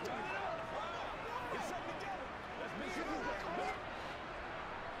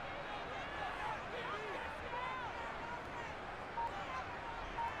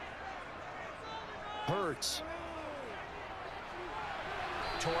 Hurts.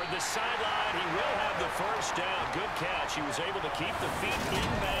 Toward the sideline, he will have the first down. Good catch. He was able to keep the feet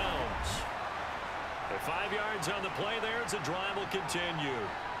inbounds. They're 5 yards on the play there as the drive will continue.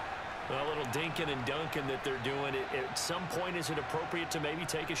 A little dinking and dunking that they're doing. At some point, is it appropriate to maybe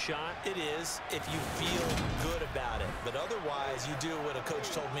take a shot? It is if you feel good about it. But otherwise, you do what a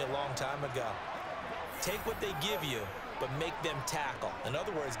coach told me a long time ago. Take what they give you, but make them tackle. In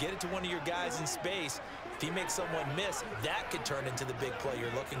other words, get it to one of your guys in space. If he makes someone miss, that could turn into the big play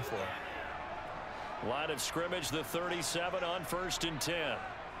you're looking for. Line of scrimmage, the 37 on 1st and 10.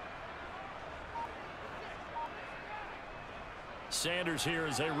 Sanders here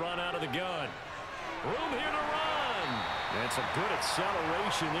as they run out of the gun. Room here to run. That's a good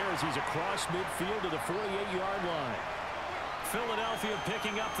acceleration there as he's across midfield to the 48-yard line. Philadelphia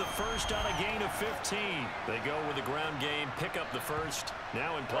picking up the first on a gain of 15. They go with the ground game, pick up the first,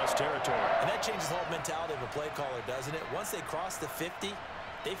 now in plus territory. And that changes the whole mentality of a play caller, doesn't it? Once they cross the 50,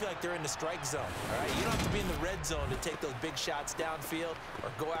 they feel like they're in the strike zone. All right? You don't have to be in the red zone to take those big shots downfield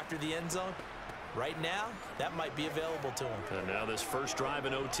or go after the end zone. Right now, that might be available to them. And now this first drive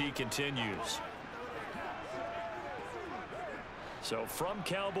in OT continues. So from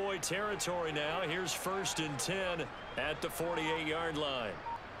Cowboy territory now, here's 1st and 10 at the 48-yard line.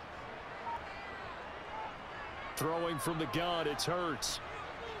 Throwing from the gun, it's Hurts.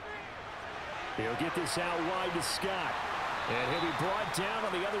 He'll get this out wide to Scott. And he'll be brought down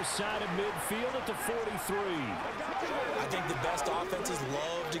on the other side of midfield at the 43. I think the best offenses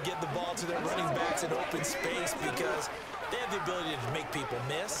love to get the ball to their running backs in open space because they have the ability to make people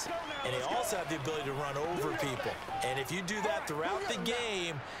miss, and they also have the ability to run over people. And if you do that throughout the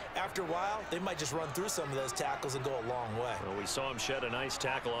game, after a while, they might just run through some of those tackles and go a long way. Well, we saw him shed a nice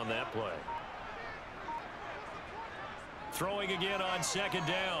tackle on that play. Throwing again on 2nd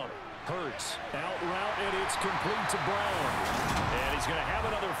down. Hurts, out route, and it's complete to Brown. And he's going to have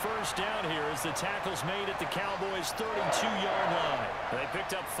another first down here as the tackle's made at the Cowboys' 32-yard line. They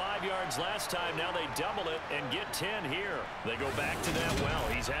picked up 5 yards last time. Now they double it and get 10 here. They go back to that well.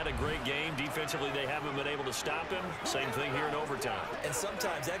 He's had a great game. Defensively, they haven't been able to stop him. Same thing here in overtime. And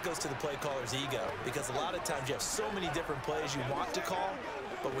sometimes that goes to the play caller's ego because a lot of times you have so many different plays you want to call.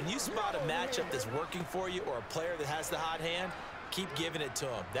 But when you spot a matchup that's working for you or a player that has the hot hand, keep giving it to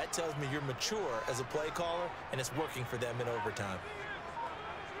them. That tells me you're mature as a play caller, and it's working for them in overtime.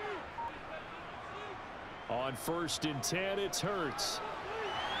 On 1st and 10, it's Hurts.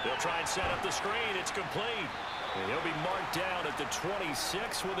 They'll try and set up the screen. It's complete. And he'll be marked down at the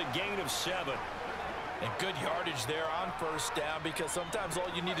 26 with a gain of 7. And good yardage there on 1st down because sometimes all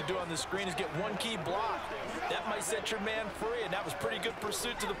you need to do on the screen is get one key block. That might set your man free, and that was pretty good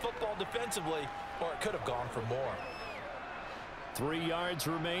pursuit to the football defensively, or it could have gone for more. 3 yards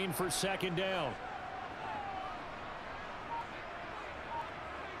remain for 2nd down.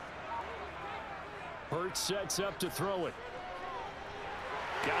 Hurts sets up to throw it.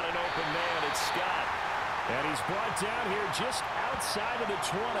 Got an open man, it's Scott. And he's brought down here just outside of the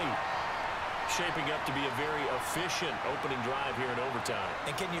 20. Shaping up to be a very efficient opening drive here in overtime.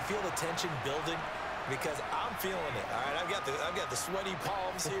 And can you feel the tension building? Because I'm feeling it. All right, I've got the sweaty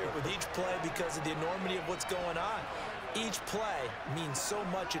palms here with each play because of the enormity of what's going on. Each play means so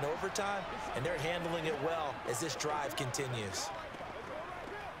much in overtime, and they're handling it well as this drive continues.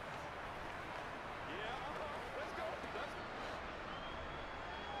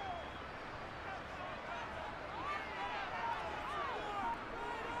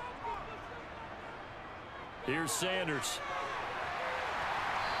 Here's Sanders.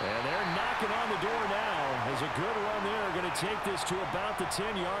 And they're knocking on the door now as a good run there going to take this to about the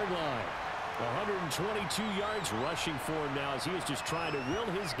 10-yard line. 122 yards rushing for him now as he is just trying to will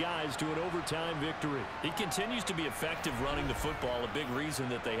his guys to an overtime victory. He continues to be effective running the football, a big reason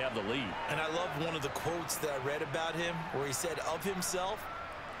that they have the lead. And I love one of the quotes that I read about him where he said of himself,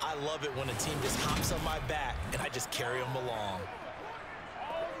 "I love it when a team just hops on my back and I just carry them along."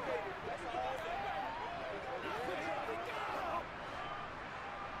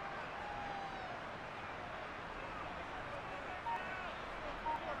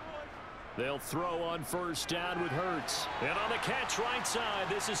 They'll throw on 1st down with Hurts. And on the catch right side,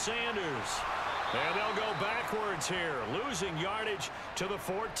 this is Sanders. And they'll go backwards here, losing yardage to the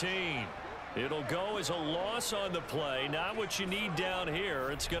 14. It'll go as a loss on the play. Not what you need down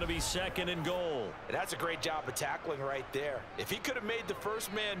here. It's going to be 2nd and goal. And that's a great job of tackling right there. If he could have made the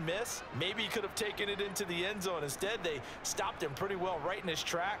first man miss, maybe he could have taken it into the end zone. Instead, they stopped him pretty well right in his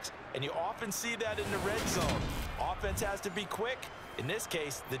tracks. And you often see that in the red zone. Offense has to be quick. In this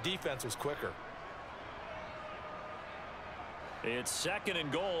case, the defense was quicker. It's 2nd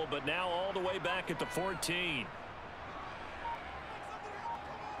and goal, but now all the way back at the 14.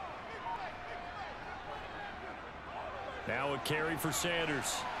 Now a carry for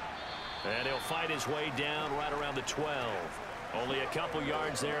Sanders. And he'll fight his way down right around the 12. Only a couple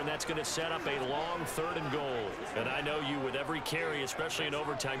yards there, and that's going to set up a long 3rd and goal. And I know you, with every carry, especially in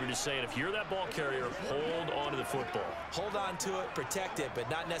overtime, you're just saying, if you're that ball carrier, hold on to the football. Hold on to it, protect it, but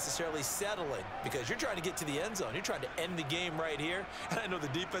not necessarily settling, because you're trying to get to the end zone. You're trying to end the game right here. And I know the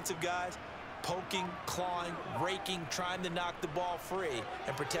defensive guys, poking, clawing, raking, trying to knock the ball free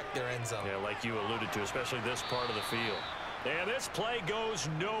and protect their end zone. Yeah, like you alluded to, especially this part of the field. And this play goes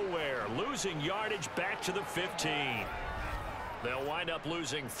nowhere, losing yardage back to the 15. They'll wind up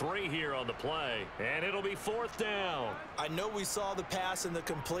losing 3 here on the play, and it'll be 4th down. I know we saw the pass and the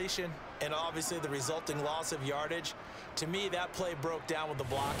completion, and obviously the resulting loss of yardage. To me, that play broke down with the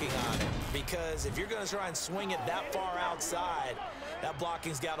blocking on it, because if you're going to try and swing it that far outside, that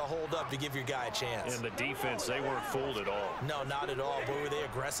blocking's got to hold up to give your guy a chance. And the defense, they weren't fooled at all. No, not at all. Boy, were they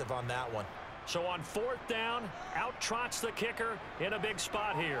aggressive on that one. So on 4th down, out trots the kicker in a big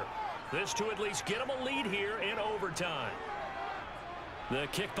spot here. This to at least get him a lead here in overtime. The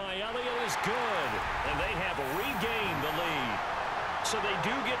kick by Elliott is good, and they have regained the lead. So they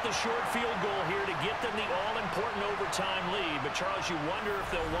do get the short field goal here to get them the all-important overtime lead. But, Charles, you wonder if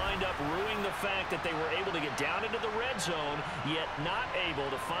they'll wind up ruining the fact that they were able to get down into the red zone, yet not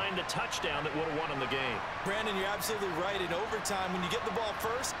able to find the touchdown that would have won them the game. Brandon, you're absolutely right. In overtime, when you get the ball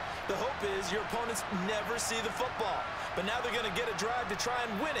first, the hope is your opponents never see the football. But now they're going to get a drive to try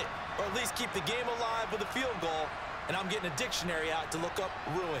and win it, or at least keep the game alive with a field goal. And I'm getting a dictionary out to look up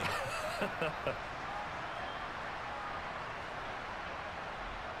ruin.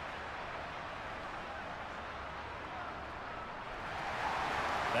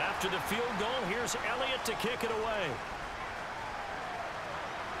 After the field goal, here's Elliott to kick it away.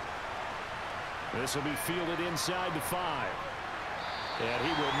 This will be fielded inside the 5. And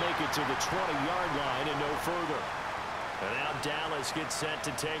he will make it to the 20-yard line and no further. And now Dallas gets set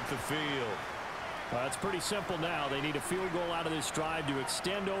to take the field. It's pretty simple now. They need a field goal out of this drive to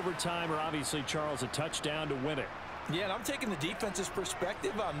extend overtime, or obviously, Charles, a touchdown to win it. Yeah, and I'm taking the defense's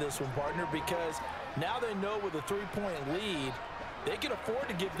perspective on this one, partner, because now they know with a 3-point lead, they can afford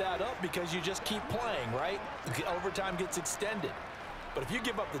to give that up because you just keep playing, right? Overtime gets extended. But if you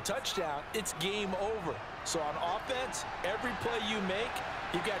give up the touchdown, it's game over. So on offense, every play you make,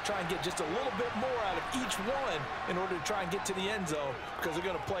 you've got to try and get just a little bit more out of each one in order to try and get to the end zone, because they're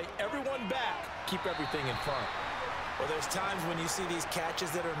going to play everyone back, keep everything in front. Well, there's times when you see these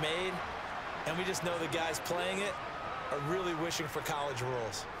catches that are made, and we just know the guys playing it are really wishing for college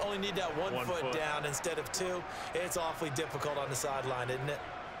rules. Only need that one foot down instead of 2. It's awfully difficult on the sideline, isn't it?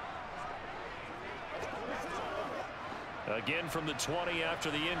 Again from the 20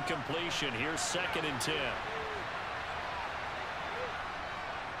 after the incompletion. Here's 2nd and 10.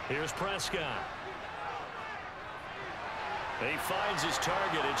 Here's Prescott. He finds his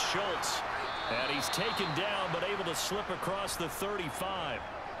target. It's Schultz. And he's taken down, but able to slip across the 35.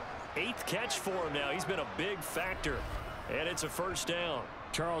 8th catch for him now. He's been a big factor. And it's a 1st down.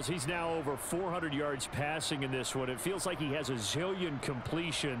 Charles, he's now over 400 yards passing in this one. It feels like he has a zillion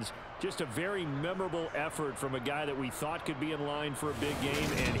completions. Just a very memorable effort from a guy that we thought could be in line for a big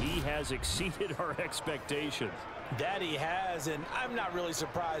game, and he has exceeded our expectations. That he has, and I'm not really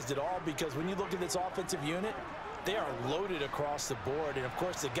surprised at all, because when you look at this offensive unit, they are loaded across the board. And, of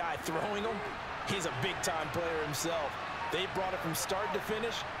course, the guy throwing them, he's a big-time player himself. They brought it from start to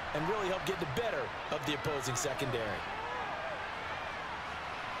finish and really helped get the better of the opposing secondary.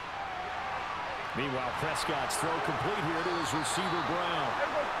 Meanwhile, Prescott's throw complete here to his receiver, Brown.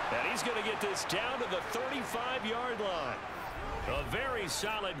 And he's going to get this down to the 35-yard line. A very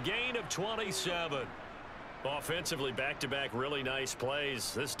solid gain of 27. Offensively, back-to-back really nice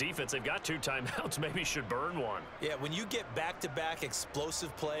plays. This defense, they've got 2 timeouts, maybe should burn one. Yeah, when you get back-to-back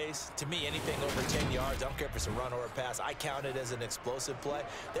explosive plays, to me, anything over 10 yards, I don't care if it's a run or a pass, I count it as an explosive play.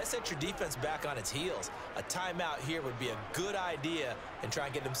 That sets your defense back on its heels. A timeout here would be a good idea and try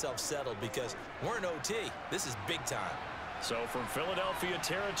and get themselves settled, because we're in OT. This is big time. So from Philadelphia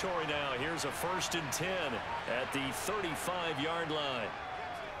territory now, here's a 1st and 10 at the 35-yard line.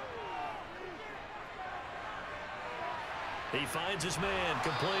 He finds his man,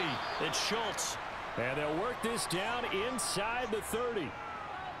 complete. It's Schultz. And they'll work this down inside the 30.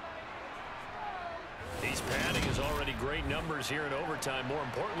 He's padding his already great numbers here in overtime. More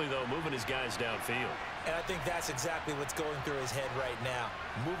importantly, though, moving his guys downfield. And I think that's exactly what's going through his head right now.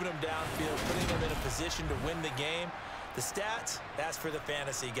 Moving them downfield, putting them in a position to win the game. The stats, that's for the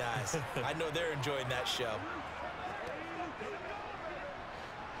fantasy guys. I know they're enjoying that show.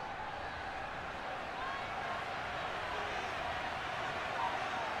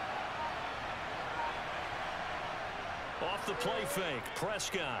 Off the play fake,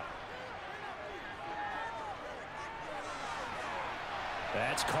 Prescott.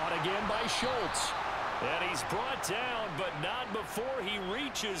 That's caught again by Schultz. And he's brought down, but not before he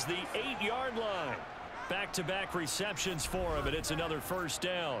reaches the 8-yard line. Back-to-back receptions for him, and it's another first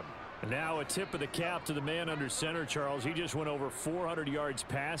down. Now a tip of the cap to the man under center, Charles. He just went over 400 yards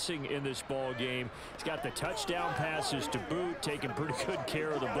passing in this ball game. He's got the touchdown passes to boot, taking pretty good care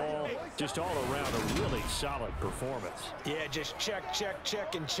of the ball. Just all around a really solid performance. Yeah, just check, check,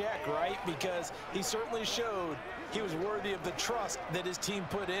 check, and check, right? Because he certainly showed he was worthy of the trust that his team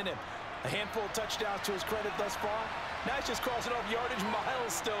put in him. A handful of touchdowns to his credit thus far. Now he's just crossing off yardage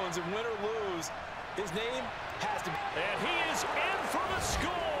milestones, and win or lose, his name has to be. And he is in for the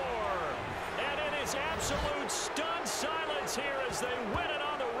score. And it is absolute stunned silence here as they win it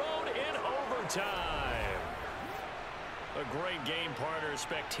on the road in overtime. A great game, partner.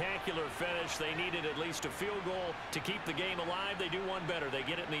 Spectacular finish. They needed at least a field goal to keep the game alive. They do one better. They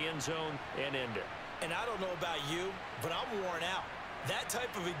get it in the end zone and end it. And I don't know about you, but I'm worn out. That type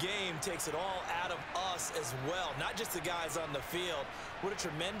of a game takes it all out of us as well, not just the guys on the field. What a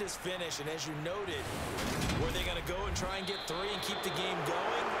tremendous finish, and as you noted, were they going to go and try and get 3 and keep the game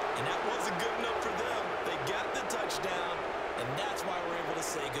going? And that wasn't good enough for them. They got the touchdown, and that's why we're able to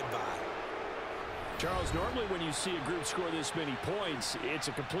say goodbye. Charles, normally when you see a group score this many points, it's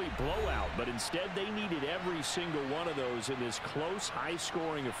a complete blowout, but instead they needed every single one of those in this close,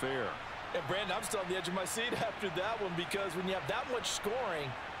 high-scoring affair. And Brandon, I'm still on the edge of my seat after that one, because when you have that much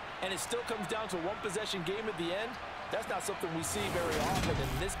scoring and it still comes down to a one-possession game at the end, that's not something we see very often.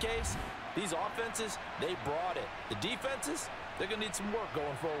 In this case, these offenses, they brought it. The defenses, they're going to need some work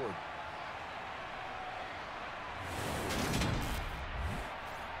going forward.